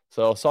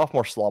 So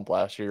sophomore slump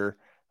last year.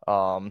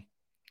 I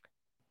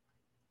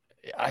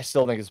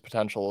still think his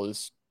potential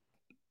is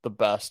the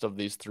best of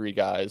these 3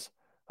 guys.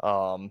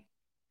 Yeah.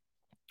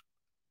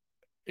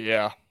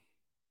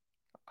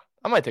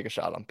 I might take a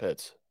shot on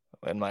Pitts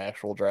in my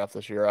actual draft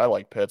this year. I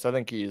like Pitts. I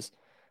think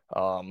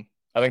I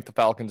think the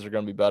Falcons are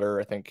going to be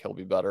better. I think he'll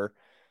be better.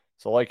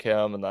 So I like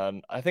him. And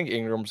then I think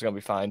Ingram's going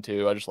to be fine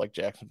too. I just like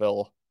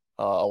Jacksonville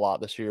a lot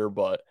this year,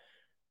 but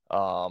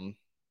I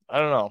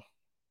don't know.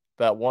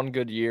 That one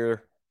good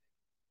year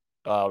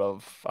out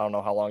of, I don't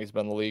know how long he's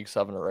been in the league,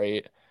 7 or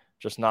 8,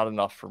 just not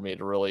enough for me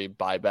to really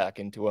buy back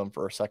into him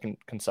for a second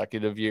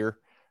consecutive year.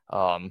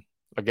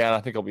 Again, I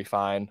think he'll be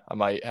fine. I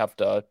might have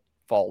to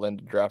fall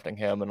into drafting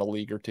him in a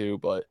league or 2,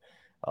 but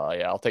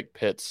yeah, I'll take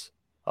Pitts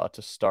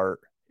to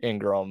start,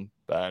 Ingram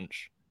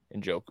bench,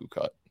 and Njoku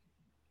cut.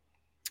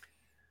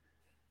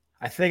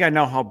 I think I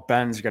know how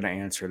Ben's going to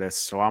answer this,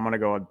 so I'm going to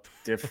go a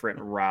different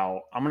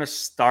route. I'm going to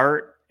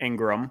start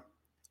Ingram.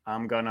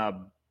 I'm going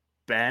to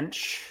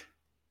bench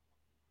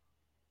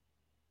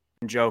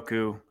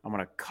Njoku. I'm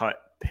going to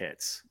cut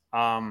Pitts.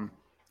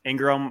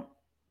 Ingram,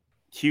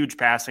 huge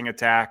passing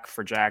attack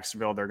for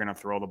Jacksonville. They're going to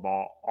throw the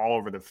ball all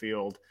over the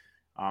field.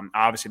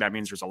 Obviously, that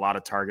means there's a lot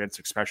of targets,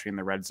 especially in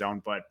the red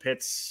zone. But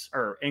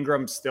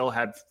Ingram still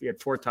had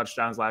 4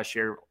 touchdowns last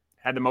year,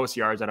 had the most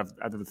yards out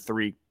of the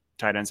 3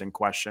 tight ends in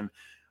question.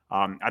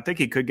 I think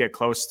he could get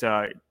close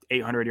to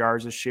 800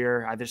 yards this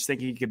year. I just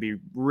think he could be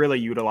really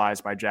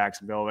utilized by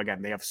Jacksonville.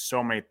 Again, they have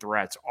so many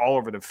threats all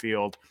over the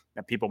field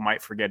that people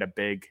might forget a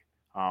big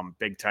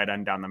tight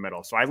end down the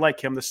middle. So I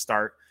like him to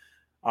start.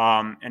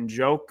 And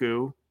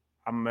Njoku,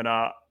 I'm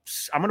gonna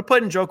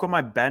put Njoku on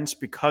my bench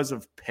because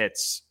of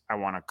Pitts. I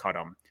want to cut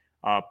him.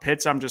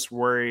 Pitts, I'm just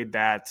worried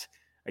that,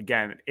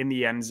 again, in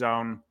the end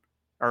zone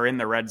or in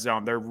the red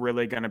zone, they're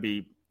really going to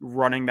be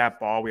running that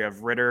ball. We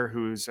have Ritter,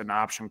 who's an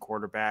option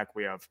quarterback.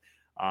 We have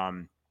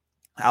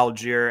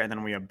Algier, and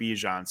then we have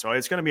Bijan. So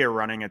it's going to be a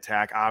running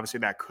attack. Obviously,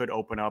 that could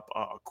open up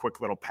a quick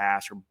little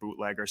pass or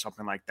bootleg or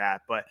something like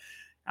that. But,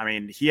 I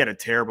mean, he had a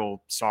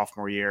terrible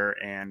sophomore year,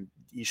 and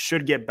he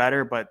should get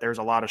better, but there's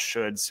a lot of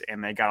shoulds,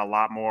 and they got a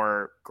lot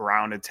more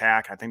ground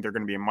attack. I think they're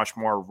going to be much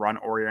more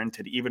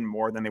run-oriented, even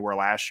more than they were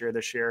last year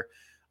this year.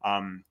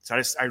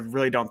 So I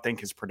really don't think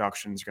his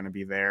production is going to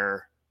be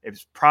there.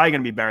 It's probably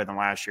going to be better than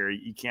last year.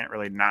 You can't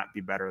really not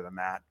be better than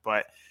that.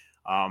 But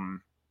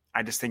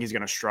I just think he's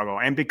going to struggle.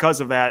 And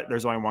because of that,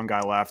 there's only one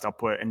guy left. I'll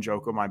put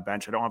Njoku on my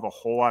bench. I don't have a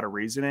whole lot of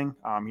reasoning.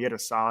 He had a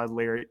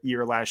solid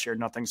year last year,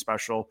 nothing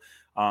special.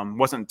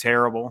 Wasn't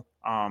terrible.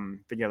 I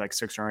think he had like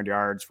 600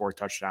 yards, 4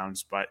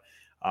 touchdowns. But,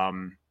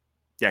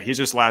 yeah, he's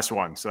just last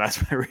one. So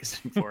that's my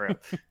reasoning for it.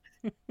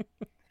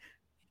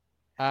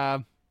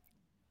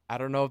 I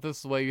don't know if this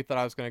is the way you thought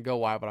I was going to go,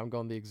 Wyatt, but I'm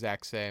going the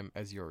exact same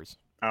as yours.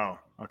 Oh,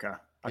 okay.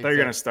 I thought you were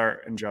going to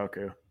start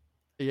Njoku.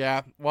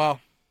 Yeah,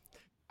 well,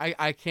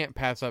 I can't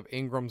pass up.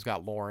 Ingram's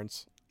got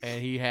Lawrence,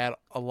 and he had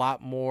a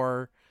lot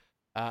more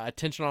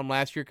attention on him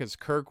last year because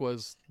Kirk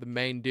was the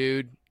main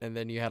dude, and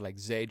then you had like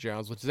Zay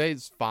Jones, which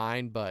Zay's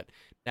fine, but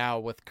now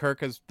with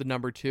Kirk as the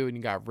number 2 and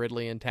you got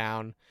Ridley in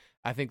town,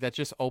 I think that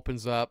just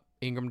opens up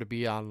Ingram to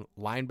be on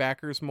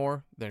linebackers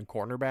more than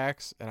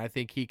cornerbacks, and I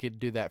think he could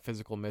do that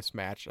physical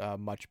mismatch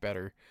much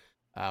better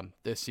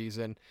this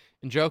season.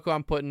 Njoku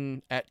I'm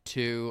putting at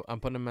 2. I'm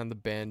putting him on the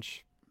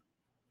bench,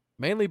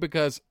 mainly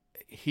because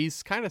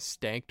he's kind of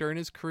stank during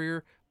his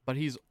career, but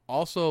he's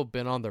also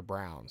been on the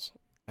Browns,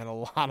 and a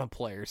lot of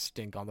players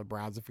stink on the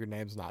Browns if your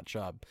name's not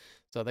Chubb.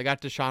 So they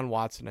got Deshaun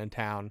Watson in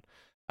town.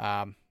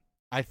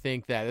 I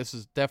think that this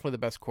is definitely the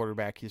best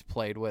quarterback he's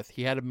played with.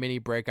 He had a mini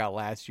breakout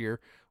last year.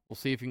 We'll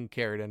see if he can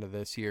carry it into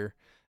this year.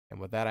 And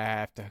with that, I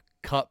have to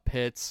cut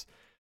Pitts.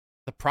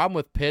 The problem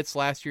with Pitts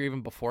last year,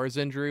 even before his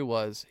injury,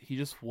 was he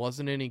just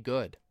wasn't any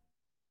good.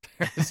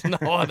 There's no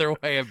other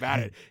way about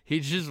it. He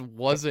just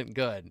wasn't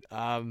good.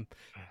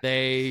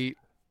 They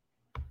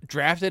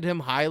drafted him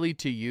highly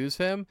to use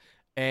him,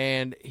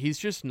 and he's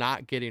just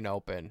not getting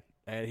open.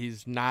 And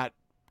he's not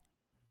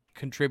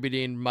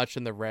contributing much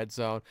in the red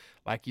zone.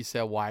 Like you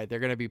said, Wyatt, they're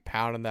going to be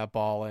pounding that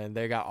ball in.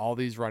 They got all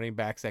these running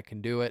backs that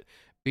can do it.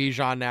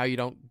 Bijan, now you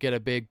don't get a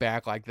big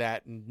back like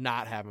that and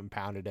not have him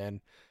pounded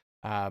in.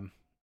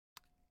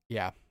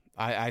 Yeah,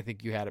 I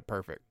think you had it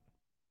perfect.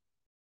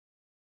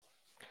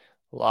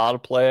 A lot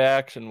of play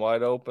action,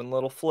 wide open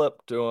little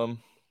flip to him.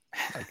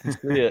 I can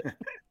see it.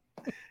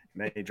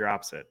 Then he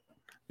drops it.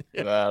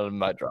 I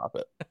might drop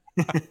it.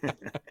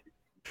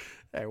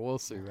 Hey, we'll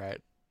see,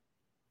 right?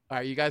 All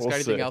right, you guys got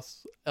anything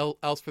else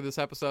for this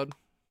episode?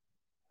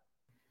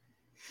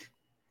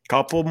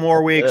 Couple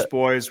more weeks,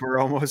 boys. We're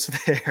almost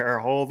there.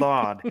 Hold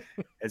on.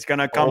 It's going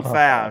to come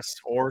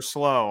fast or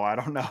slow. I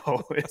don't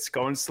know. It's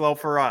going slow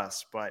for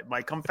us, but it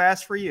might come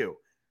fast for you.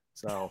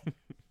 So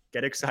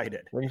get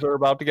excited. Things are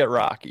about to get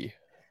rocky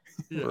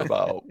for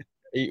about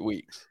 8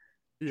 weeks.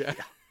 Yeah.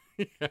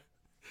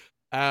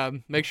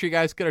 Make sure you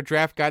guys get our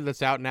draft guide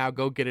that's out now.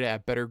 Go get it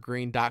at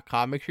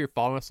bettergreen.com. Make sure you're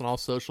following us on all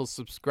socials.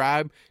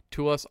 Subscribe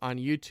to us on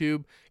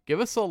YouTube. Give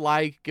us a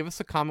like. Give us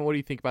a comment. What do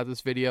you think about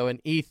this video? And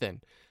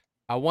Ethan,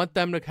 I want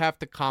them to have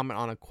to comment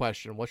on a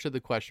question. What should the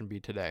question be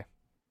today?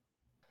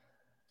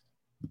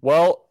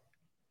 Well,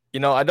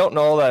 I don't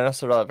know that I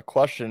necessarily have a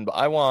question, but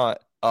I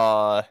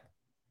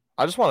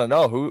just want to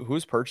know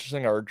who's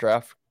purchasing our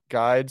draft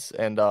guides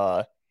and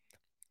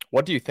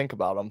what do you think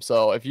about them?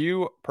 So if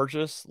you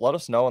purchase, let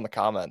us know in the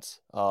comments.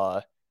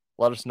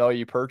 Let us know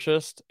you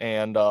purchased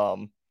and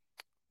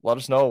let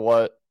us know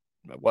what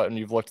when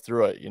you've looked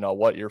through it,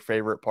 what your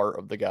favorite part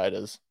of the guide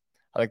is.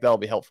 I think that'll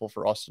be helpful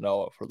for us to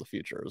know for the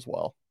future as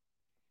well.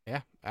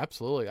 Yeah,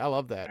 absolutely. I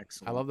love that.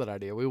 Excellent. I love that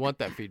idea. We want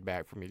that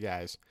feedback from you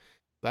guys.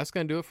 That's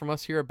going to do it from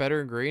us here at Better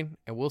and Green,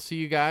 and we'll see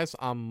you guys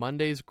on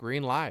Monday's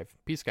Green Live.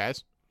 Peace,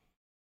 guys.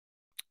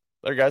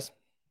 Later, guys.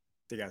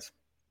 See you guys.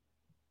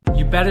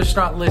 You better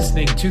start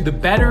listening to the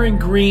Better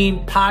and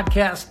Green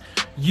podcast.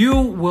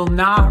 You will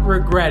not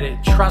regret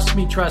it. Trust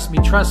me, trust me,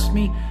 trust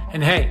me.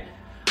 And hey,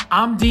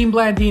 I'm Dean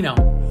Blandino.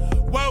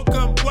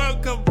 Welcome,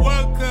 welcome,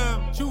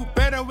 welcome to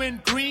Better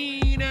and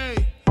Green, eh?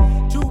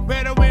 To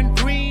Better and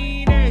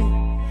Green, eh?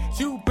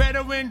 To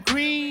Better and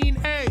Green,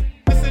 eh?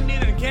 Listening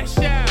to cash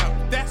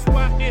out, that's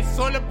what it's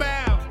all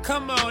about.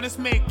 Come on, let's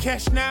make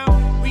cash now.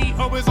 We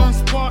always on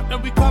spot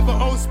and we cover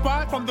old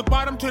spot from the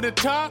bottom to the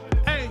top,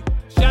 eh?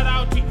 Shout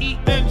out to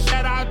Ethan,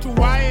 shout out to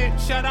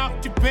Wyatt, shout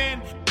out to Ben.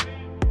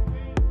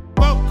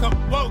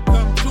 Welcome,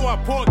 welcome to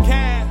our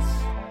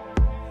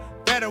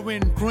podcast, Better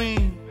and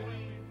Green.